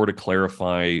little bit more to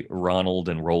clarify Ronald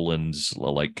and Roland's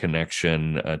like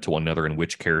connection to one another and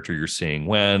which character you're seeing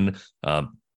when.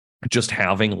 Just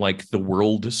having like the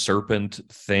world serpent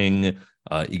thing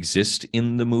exist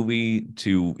in the movie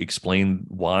to explain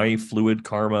why fluid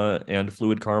karma and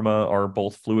fluid karma are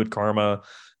both fluid karma,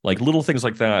 like little things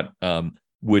like that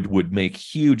would make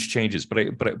huge changes.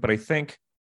 But I think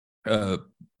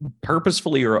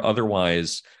purposefully or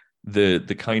otherwise,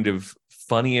 the kind of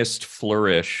funniest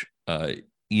flourish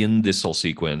in this whole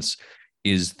sequence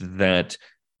is that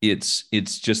it's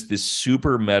just this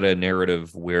super meta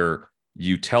narrative where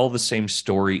you tell the same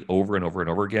story over and over and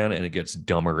over again, and it gets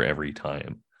dumber every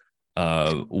time.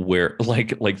 Where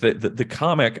like the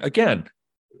comic, again,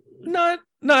 not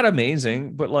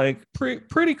amazing, but like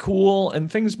pretty cool, and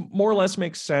things more or less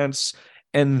make sense.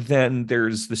 And then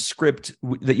there's the script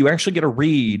that you actually get to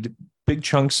read big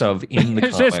chunks of in the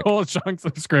comic. There's whole chunks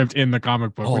of script in the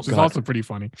comic book, which is also pretty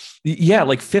funny. Yeah,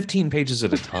 like 15 pages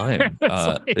at a time.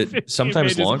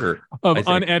 Sometimes longer. Of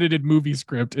unedited movie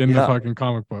script in the fucking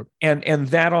comic book. And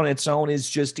that on its own is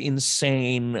just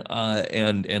insane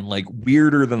and like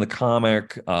weirder than the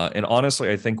comic. And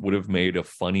honestly, I think would have made a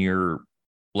funnier,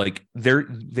 like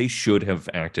they should have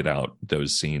acted out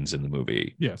those scenes in the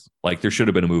movie. Yes. Like there should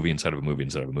have been a movie inside of a movie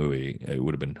inside of a movie. It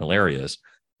would have been hilarious.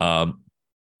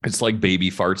 It's like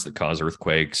baby farts that cause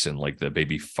earthquakes, and like the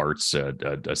baby farts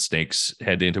a snake's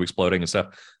head into exploding and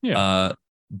stuff. Yeah.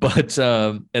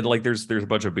 And like there's a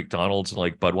bunch of McDonald's and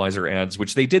like Budweiser ads,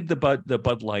 which they did the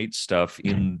Bud Light stuff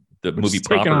in the movie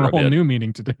proper. Taking on a whole new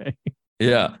meaning today.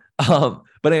 Yeah.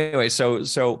 But anyway,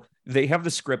 so they have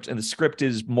the script, and the script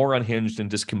is more unhinged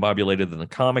and discombobulated than the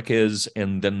comic is,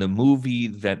 and then the movie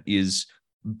that is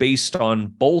based on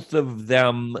both of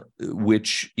them,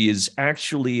 which is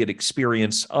actually an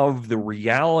experience of the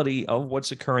reality of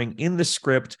what's occurring in the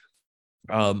script,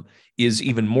 is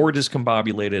even more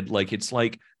discombobulated. Like it's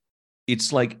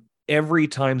like every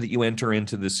time that you enter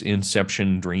into this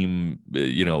Inception dream,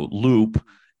 loop,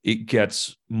 it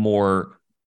gets more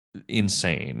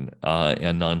insane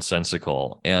and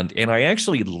nonsensical, and I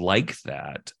actually like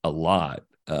that a lot.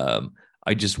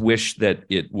 I just wish that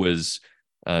it was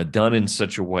done in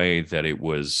such a way that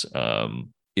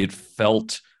it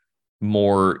felt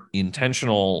more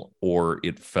intentional, or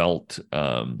it felt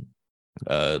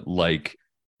like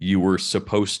you were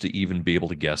supposed to even be able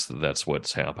to guess that that's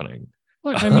what's happening.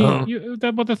 Look, I mean,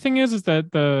 but the thing is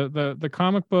that the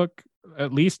comic book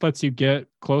at least lets you get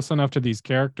close enough to these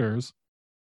characters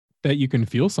that you can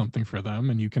feel something for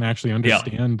them, and you can actually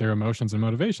understand their emotions and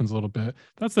motivations a little bit.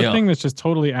 That's the thing that's just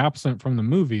totally absent from the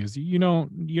movie, is you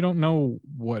don't know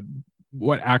what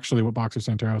Boxer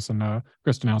Santeros and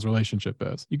Kristen Al's relationship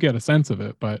is. You get a sense of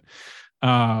it, but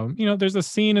there's a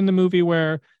scene in the movie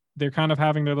where they're kind of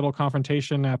having their little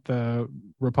confrontation at the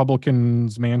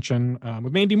Republicans' mansion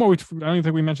with Mandy Moore. I don't even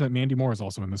think we mentioned that Mandy Moore is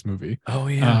also in this movie. Oh,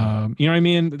 yeah. You know what I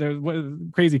mean? There's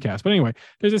crazy cast. But anyway,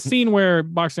 there's a scene where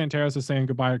Boxer Santeros is saying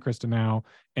goodbye to Kristen Al,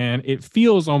 and it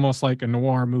feels almost like a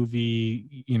noir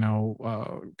movie,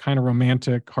 kind of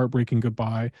romantic, heartbreaking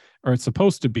goodbye, or it's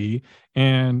supposed to be.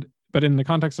 But in the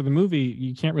context of the movie,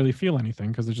 you can't really feel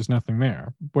anything because there's just nothing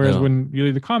there. Whereas when you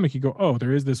read the comic, you go, oh,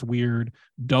 there is this weird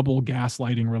double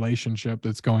gaslighting relationship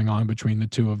that's going on between the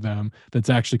two of them that's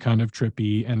actually kind of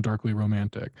trippy and darkly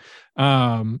romantic.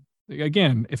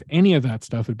 Again, if any of that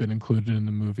stuff had been included in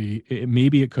the movie,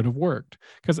 maybe it could have worked.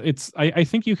 Because I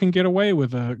think you can get away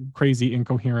with a crazy,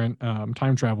 incoherent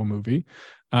time travel movie.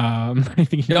 I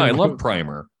love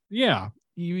Primer. Yeah.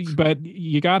 but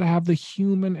you got to have the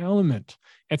human element.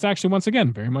 It's actually, once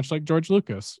again, very much like George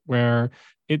Lucas, where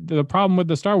the problem with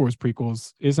the Star Wars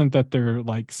prequels isn't that they're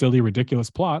like silly, ridiculous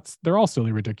plots. They're all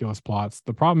silly, ridiculous plots.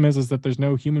 The problem is that there's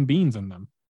no human beings in them.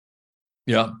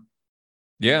 Yeah.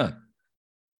 Yeah.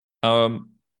 Kind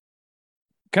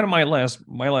of my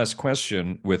last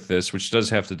question with this, which does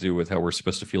have to do with how we're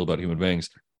supposed to feel about human beings.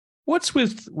 What's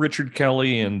with Richard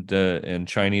Kelly and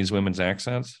Chinese women's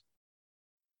accents?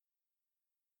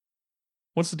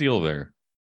 What's the deal there?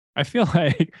 I feel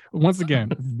like, once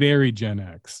again, very Gen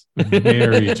X.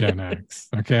 Very Gen X.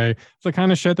 Okay. It's the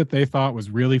kind of shit that they thought was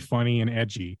really funny and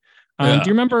edgy. Do you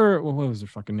remember, what was her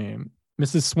fucking name?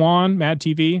 Mrs. Swan, Mad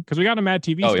TV? Because we got a Mad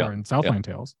TV star in Southland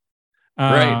Tales.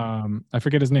 Right. I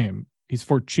forget his name. He's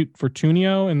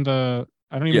Fortunio in the,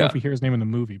 I don't even know if we hear his name in the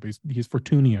movie, but he's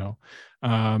Fortunio.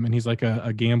 And he's like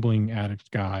a gambling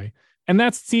addict guy. And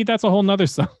that's a whole nother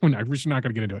we're not going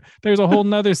to get into it. There's a whole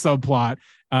nother subplot.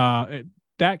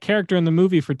 That character in the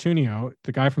movie, Fortunio,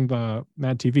 the guy from the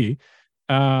Mad TV,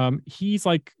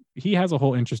 he has a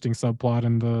whole interesting subplot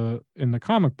in the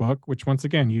comic book, which once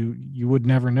again you would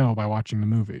never know by watching the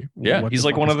movie. Yeah, he's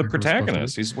like one of the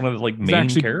protagonists. He's one of the main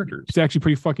characters. It's actually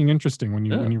pretty fucking interesting when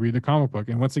you read the comic book.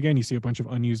 And once again, you see a bunch of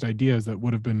unused ideas that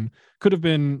could have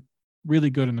been really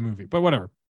good in the movie. But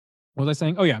whatever. What was I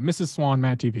saying? Oh yeah, Mrs. Swan,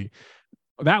 Mad TV.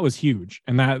 That was huge.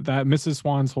 And that Mrs.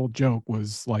 Swan's whole joke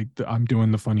was like, I'm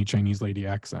doing the funny Chinese lady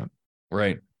accent.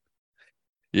 Right.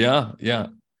 Yeah. Yeah.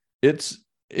 It's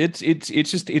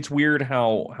weird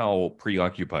how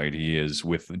preoccupied he is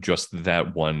with just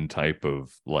that one type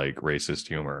of like racist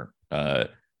humor.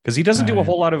 Because he doesn't do a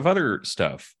whole lot of other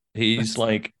stuff. He's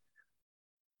like,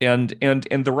 and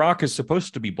The Rock is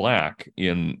supposed to be black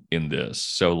in this,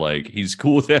 so like he's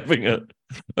cool with having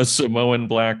a Samoan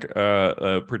black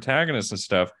protagonist and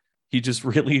stuff. He just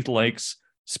really likes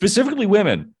specifically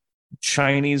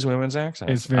Chinese women's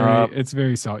accents. It's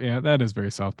very South. Yeah, that is very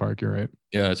South Park. You're right.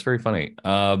 Yeah, it's very funny.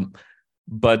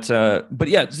 But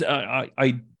yeah,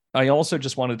 I also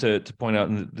just wanted to point out,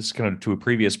 and this is kind of to a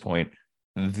previous point,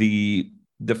 the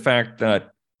fact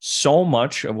that so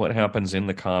much of what happens in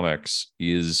the comics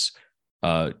is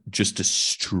just a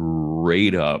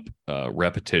straight up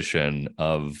repetition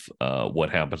of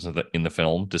what happens in the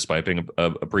film, despite being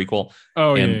a prequel.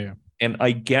 Oh, yeah. And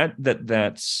I get that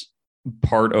that's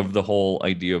part of the whole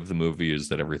idea of the movie, is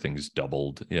that everything's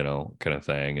doubled, kind of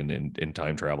thing, and in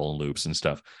time travel and loops and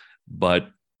stuff. But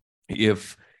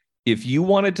if you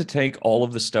wanted to take all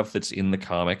of the stuff that's in the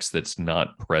comics that's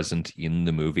not present in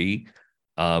the movie,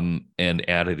 and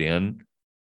add it in,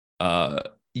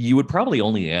 you would probably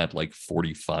only add like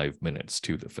 45 minutes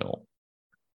to the film.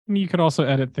 You could also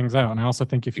edit things out. And I also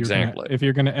think if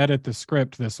you're going to edit the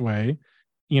script this way,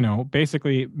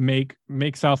 basically make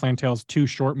Southland Tales 2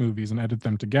 short movies and edit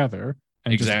them together.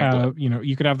 And just have,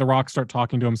 you could have The Rock start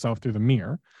talking to himself through the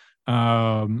mirror,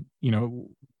 at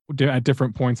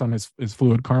different points on his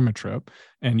fluid karma trip.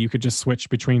 And you could just switch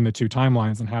between the two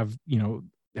timelines and have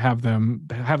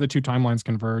the two timelines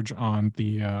converge on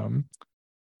the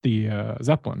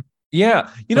Zeppelin. Yeah.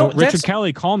 Richard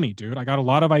Kelly, call me, dude. I got a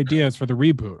lot of ideas for the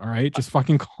reboot. All right. Just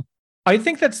fucking call. I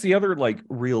think that's the other like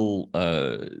real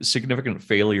significant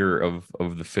failure of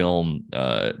the film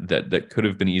that could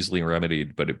have been easily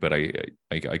remedied, but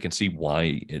I can see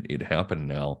why it happened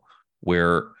now,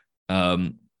 where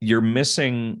you're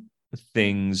missing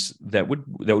things that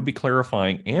would be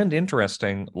clarifying and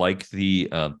interesting, like the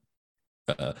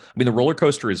the roller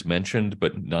coaster is mentioned,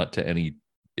 but not to any.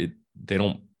 They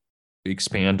don't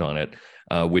expand on it,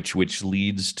 which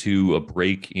leads to a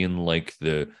break in like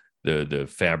the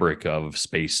fabric of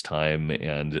space time,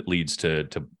 and it leads to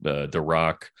The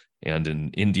Rock and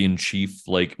an Indian chief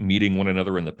like meeting one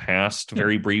another in the past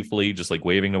very briefly, just like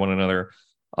waving to one another,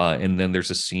 and then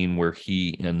there's a scene where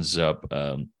he ends up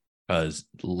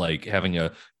like having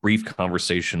a brief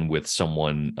conversation with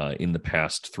someone in the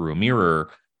past through a mirror,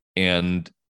 and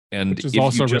which is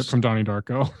also ripped from Donnie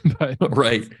Darko. But...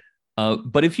 right.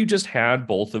 But if you just had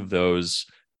both of those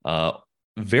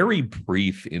very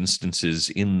brief instances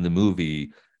in the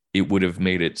movie, it would have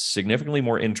made it significantly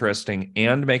more interesting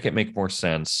and make more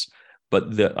sense.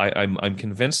 But I'm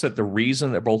convinced that the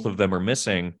reason that both of them are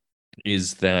missing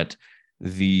is that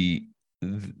there's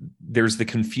the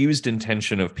confused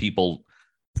intention of people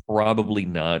probably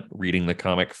not reading the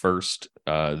comic first,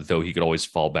 though he could always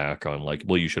fall back on like,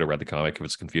 well, you should have read the comic if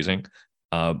it's confusing.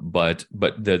 But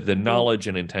the knowledge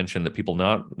and intention that people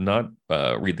not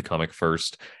read the comic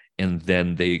first, and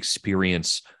then they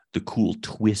experience the cool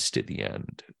twist at the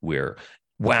end where,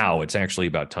 wow, it's actually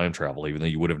about time travel, even though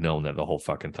you would have known that the whole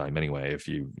fucking time anyway if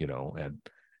you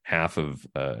half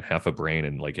a brain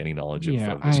and like any knowledge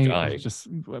Yeah, of this I guy. just.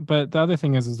 But the other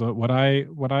thing is that what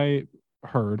I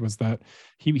heard was that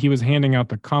he was handing out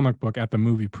the comic book at the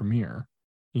movie premiere.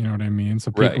 You know what I mean?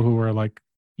 So people Right. who were like,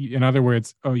 in other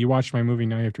words, oh, you watched my movie,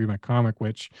 now you have to read my comic.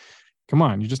 Which, come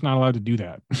on, you're just not allowed to do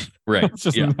that. Right. It's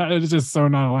just Yeah. it's just so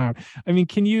not allowed. I mean,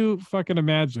 can you fucking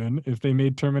imagine if they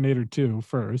made Terminator 2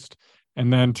 first,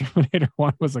 and then Terminator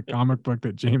 1 was a comic book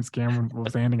that James Cameron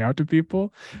was handing out to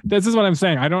people? This is what I'm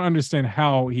saying. I don't understand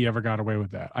how he ever got away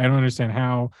with that. I don't understand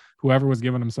how whoever was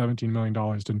giving him $17 million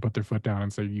didn't put their foot down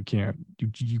and say, you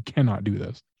cannot do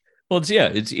this. Well,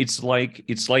 it's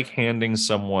like handing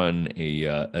someone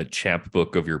a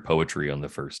chapbook of your poetry on the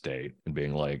first date and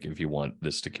being like, if you want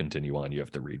this to continue on, you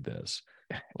have to read this.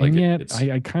 Like, and yet,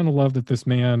 I kind of love that this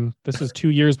is 2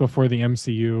 years before the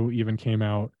MCU even came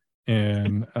out.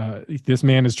 And this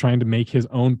man is trying to make his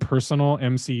own personal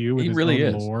MCU with his really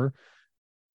own is. lore.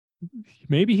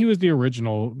 Maybe he was the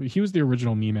original meme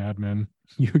admin.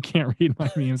 You can't read my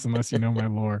memes unless you know my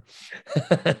lore.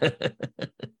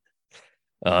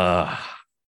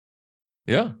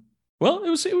 Yeah. Well, it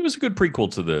was a good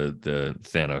prequel to the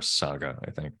Thanos saga,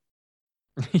 I think.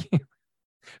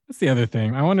 That's the other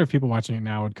thing. I wonder if people watching it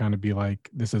now would kind of be like,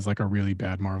 this is like a really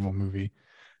bad Marvel movie.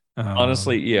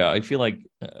 Honestly, yeah, I feel like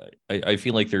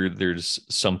there's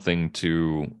something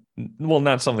to, well,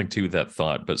 not something to that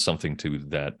thought, but something to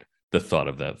the thought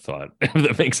of that thought, if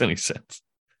that makes any sense.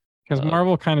 Because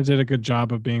Marvel kind of did a good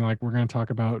job of being like, we're going to talk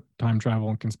about time travel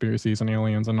and conspiracies and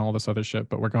aliens and all this other shit,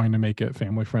 but we're going to make it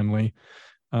family friendly.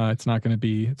 It's not going to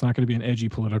be an edgy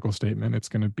political statement. It's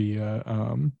going to be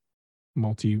a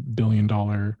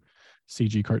multi-billion-dollar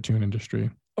CG cartoon industry.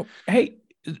 Oh, hey,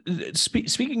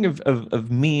 speaking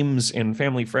of memes and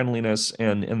family friendliness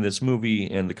and this movie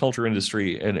and the culture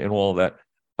industry and all of that,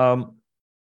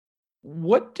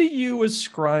 what do you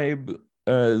ascribe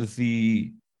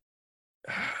the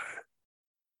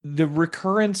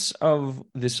recurrence of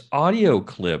this audio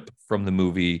clip from the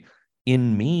movie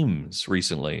in memes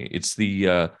recently? It's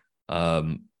the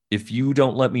if you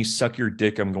don't let me suck your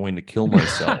dick, I'm going to kill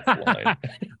myself line.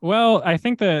 Well, I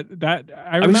think that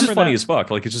I mean, it's just remember funny that as fuck.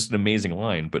 Like, it's just an amazing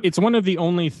line, but it's one of the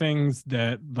only things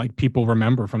that like people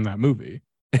remember from that movie.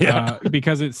 yeah.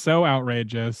 Because it's so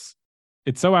outrageous.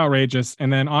 It's so outrageous,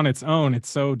 and then on its own, it's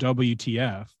so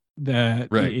WTF that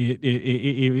Right.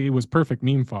 it was perfect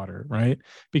meme fodder, right?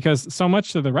 Because so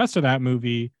much of the rest of that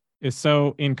movie is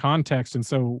so in context and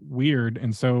so weird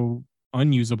and so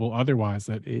unusable otherwise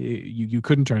that you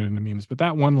couldn't turn it into memes. But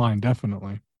that one line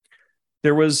definitely.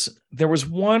 There was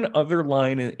one other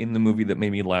line in the movie that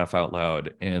made me laugh out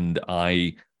loud, and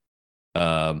I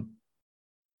can't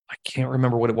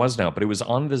remember what it was now, but it was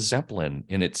on the Zeppelin,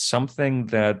 and it's something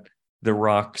that The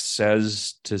Rock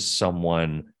says to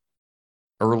someone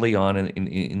early on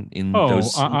in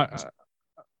those scenes.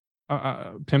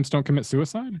 Pimps don't commit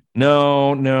suicide.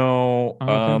 No.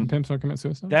 Pimps don't commit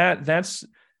suicide.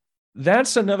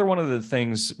 That's another one of the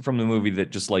things from the movie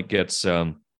that just like gets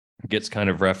kind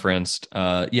of referenced.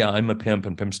 Yeah, I'm a pimp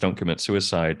and pimps don't commit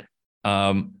suicide.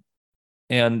 And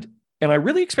I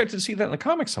really expected to see that in the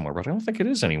comics somewhere, but I don't think it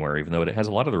is anywhere, even though it has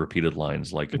a lot of the repeated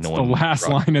lines. Like, it's no the one last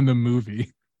line in the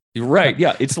movie. Right.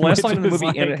 Yeah. It's the last line in the movie,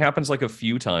 like, and it happens like a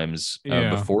few times yeah.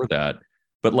 before that.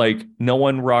 But like, no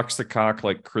one rocks the cock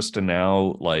like Krista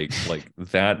now. Like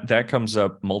that comes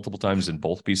up multiple times in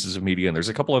both pieces of media. And there's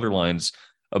a couple other lines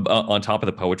on top of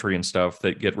the poetry and stuff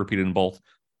that get repeated in both.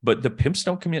 But the pimps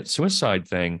don't commit suicide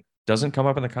thing doesn't come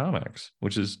up in the comics,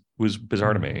 which was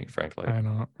bizarre to me, frankly. I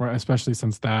know, especially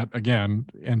since that again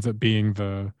ends up being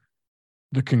the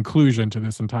conclusion to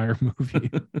this entire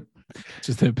movie.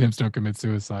 Just that pimps don't commit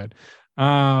suicide.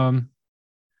 All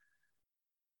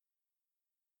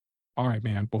right,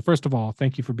 man. Well, first of all,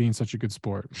 thank you for being such a good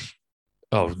sport.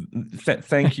 Oh,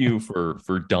 thank you for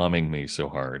doming me so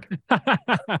hard.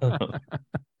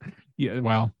 Yeah,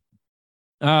 well.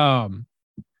 All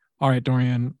right,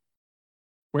 Dorian.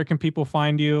 Where can people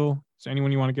find you? Is there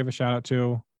anyone you want to give a shout out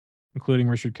to, including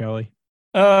Richard Kelly?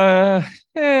 Yeah.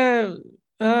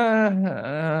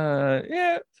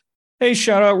 Hey,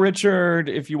 shout out Richard.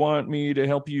 If you want me to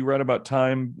help you write about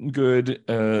time, good.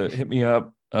 Hit me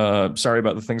up. Sorry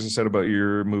about the things I said about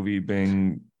your movie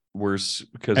being worse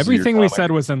because everything we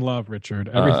said was in love, Richard.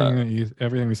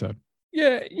 Everything we said.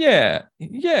 Yeah.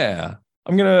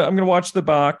 I'm gonna watch The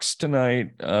Box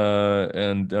tonight,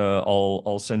 and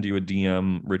I'll send you a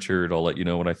DM, Richard. I'll let you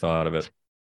know what I thought of it.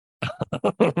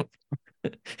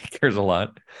 He cares a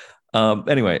lot.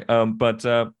 Anyway,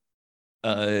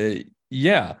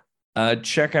 yeah.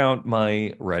 Check out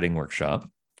my writing workshop,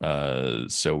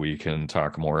 so we can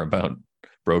talk more about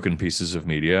broken pieces of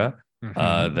media.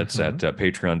 That's at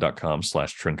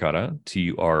patreon.com/Truncata,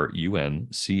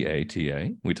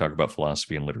 TRUNCATA. We talk about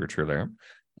philosophy and literature there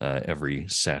every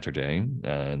Saturday.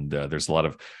 And there's a lot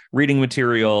of reading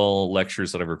material,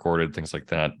 lectures that I've recorded, things like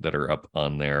that are up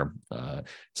on there.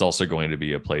 It's also going to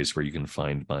be a place where you can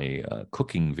find my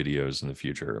cooking videos in the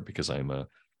future, because I'm a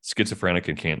schizophrenic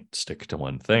and can't stick to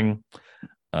one thing.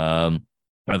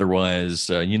 Otherwise,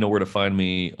 you know where to find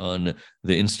me on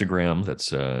the Instagram.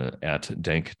 That's at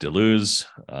DANKDELEUZE.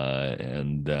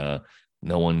 And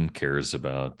no one cares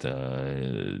about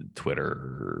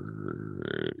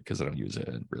Twitter, because I don't use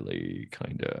it really,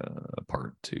 kind of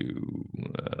apart to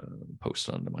post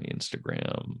onto my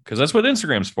Instagram, because that's what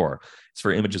Instagram's for. It's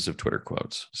for images of Twitter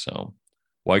quotes. So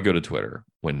why go to Twitter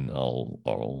when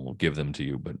I'll give them to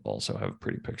you, but also have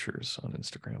pretty pictures on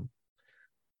Instagram?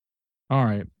 All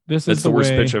right. That's the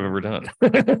worst pitch I've ever done.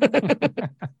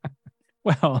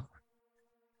 Well,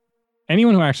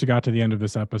 anyone who actually got to the end of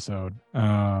this episode,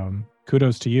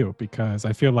 kudos to you, because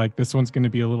I feel like this one's going to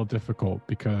be a little difficult,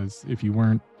 because if you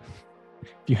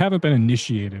haven't been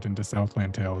initiated into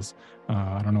Southland Tales,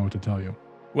 I don't know what to tell you.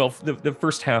 Well, the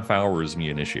first half hour is me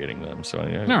initiating them, so all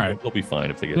right, they'll be fine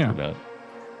if they get through that.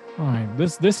 All right.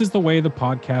 This is the way the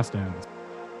podcast ends.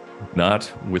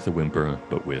 Not with a whimper,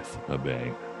 but with a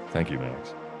bang. Thank you,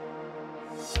 Max.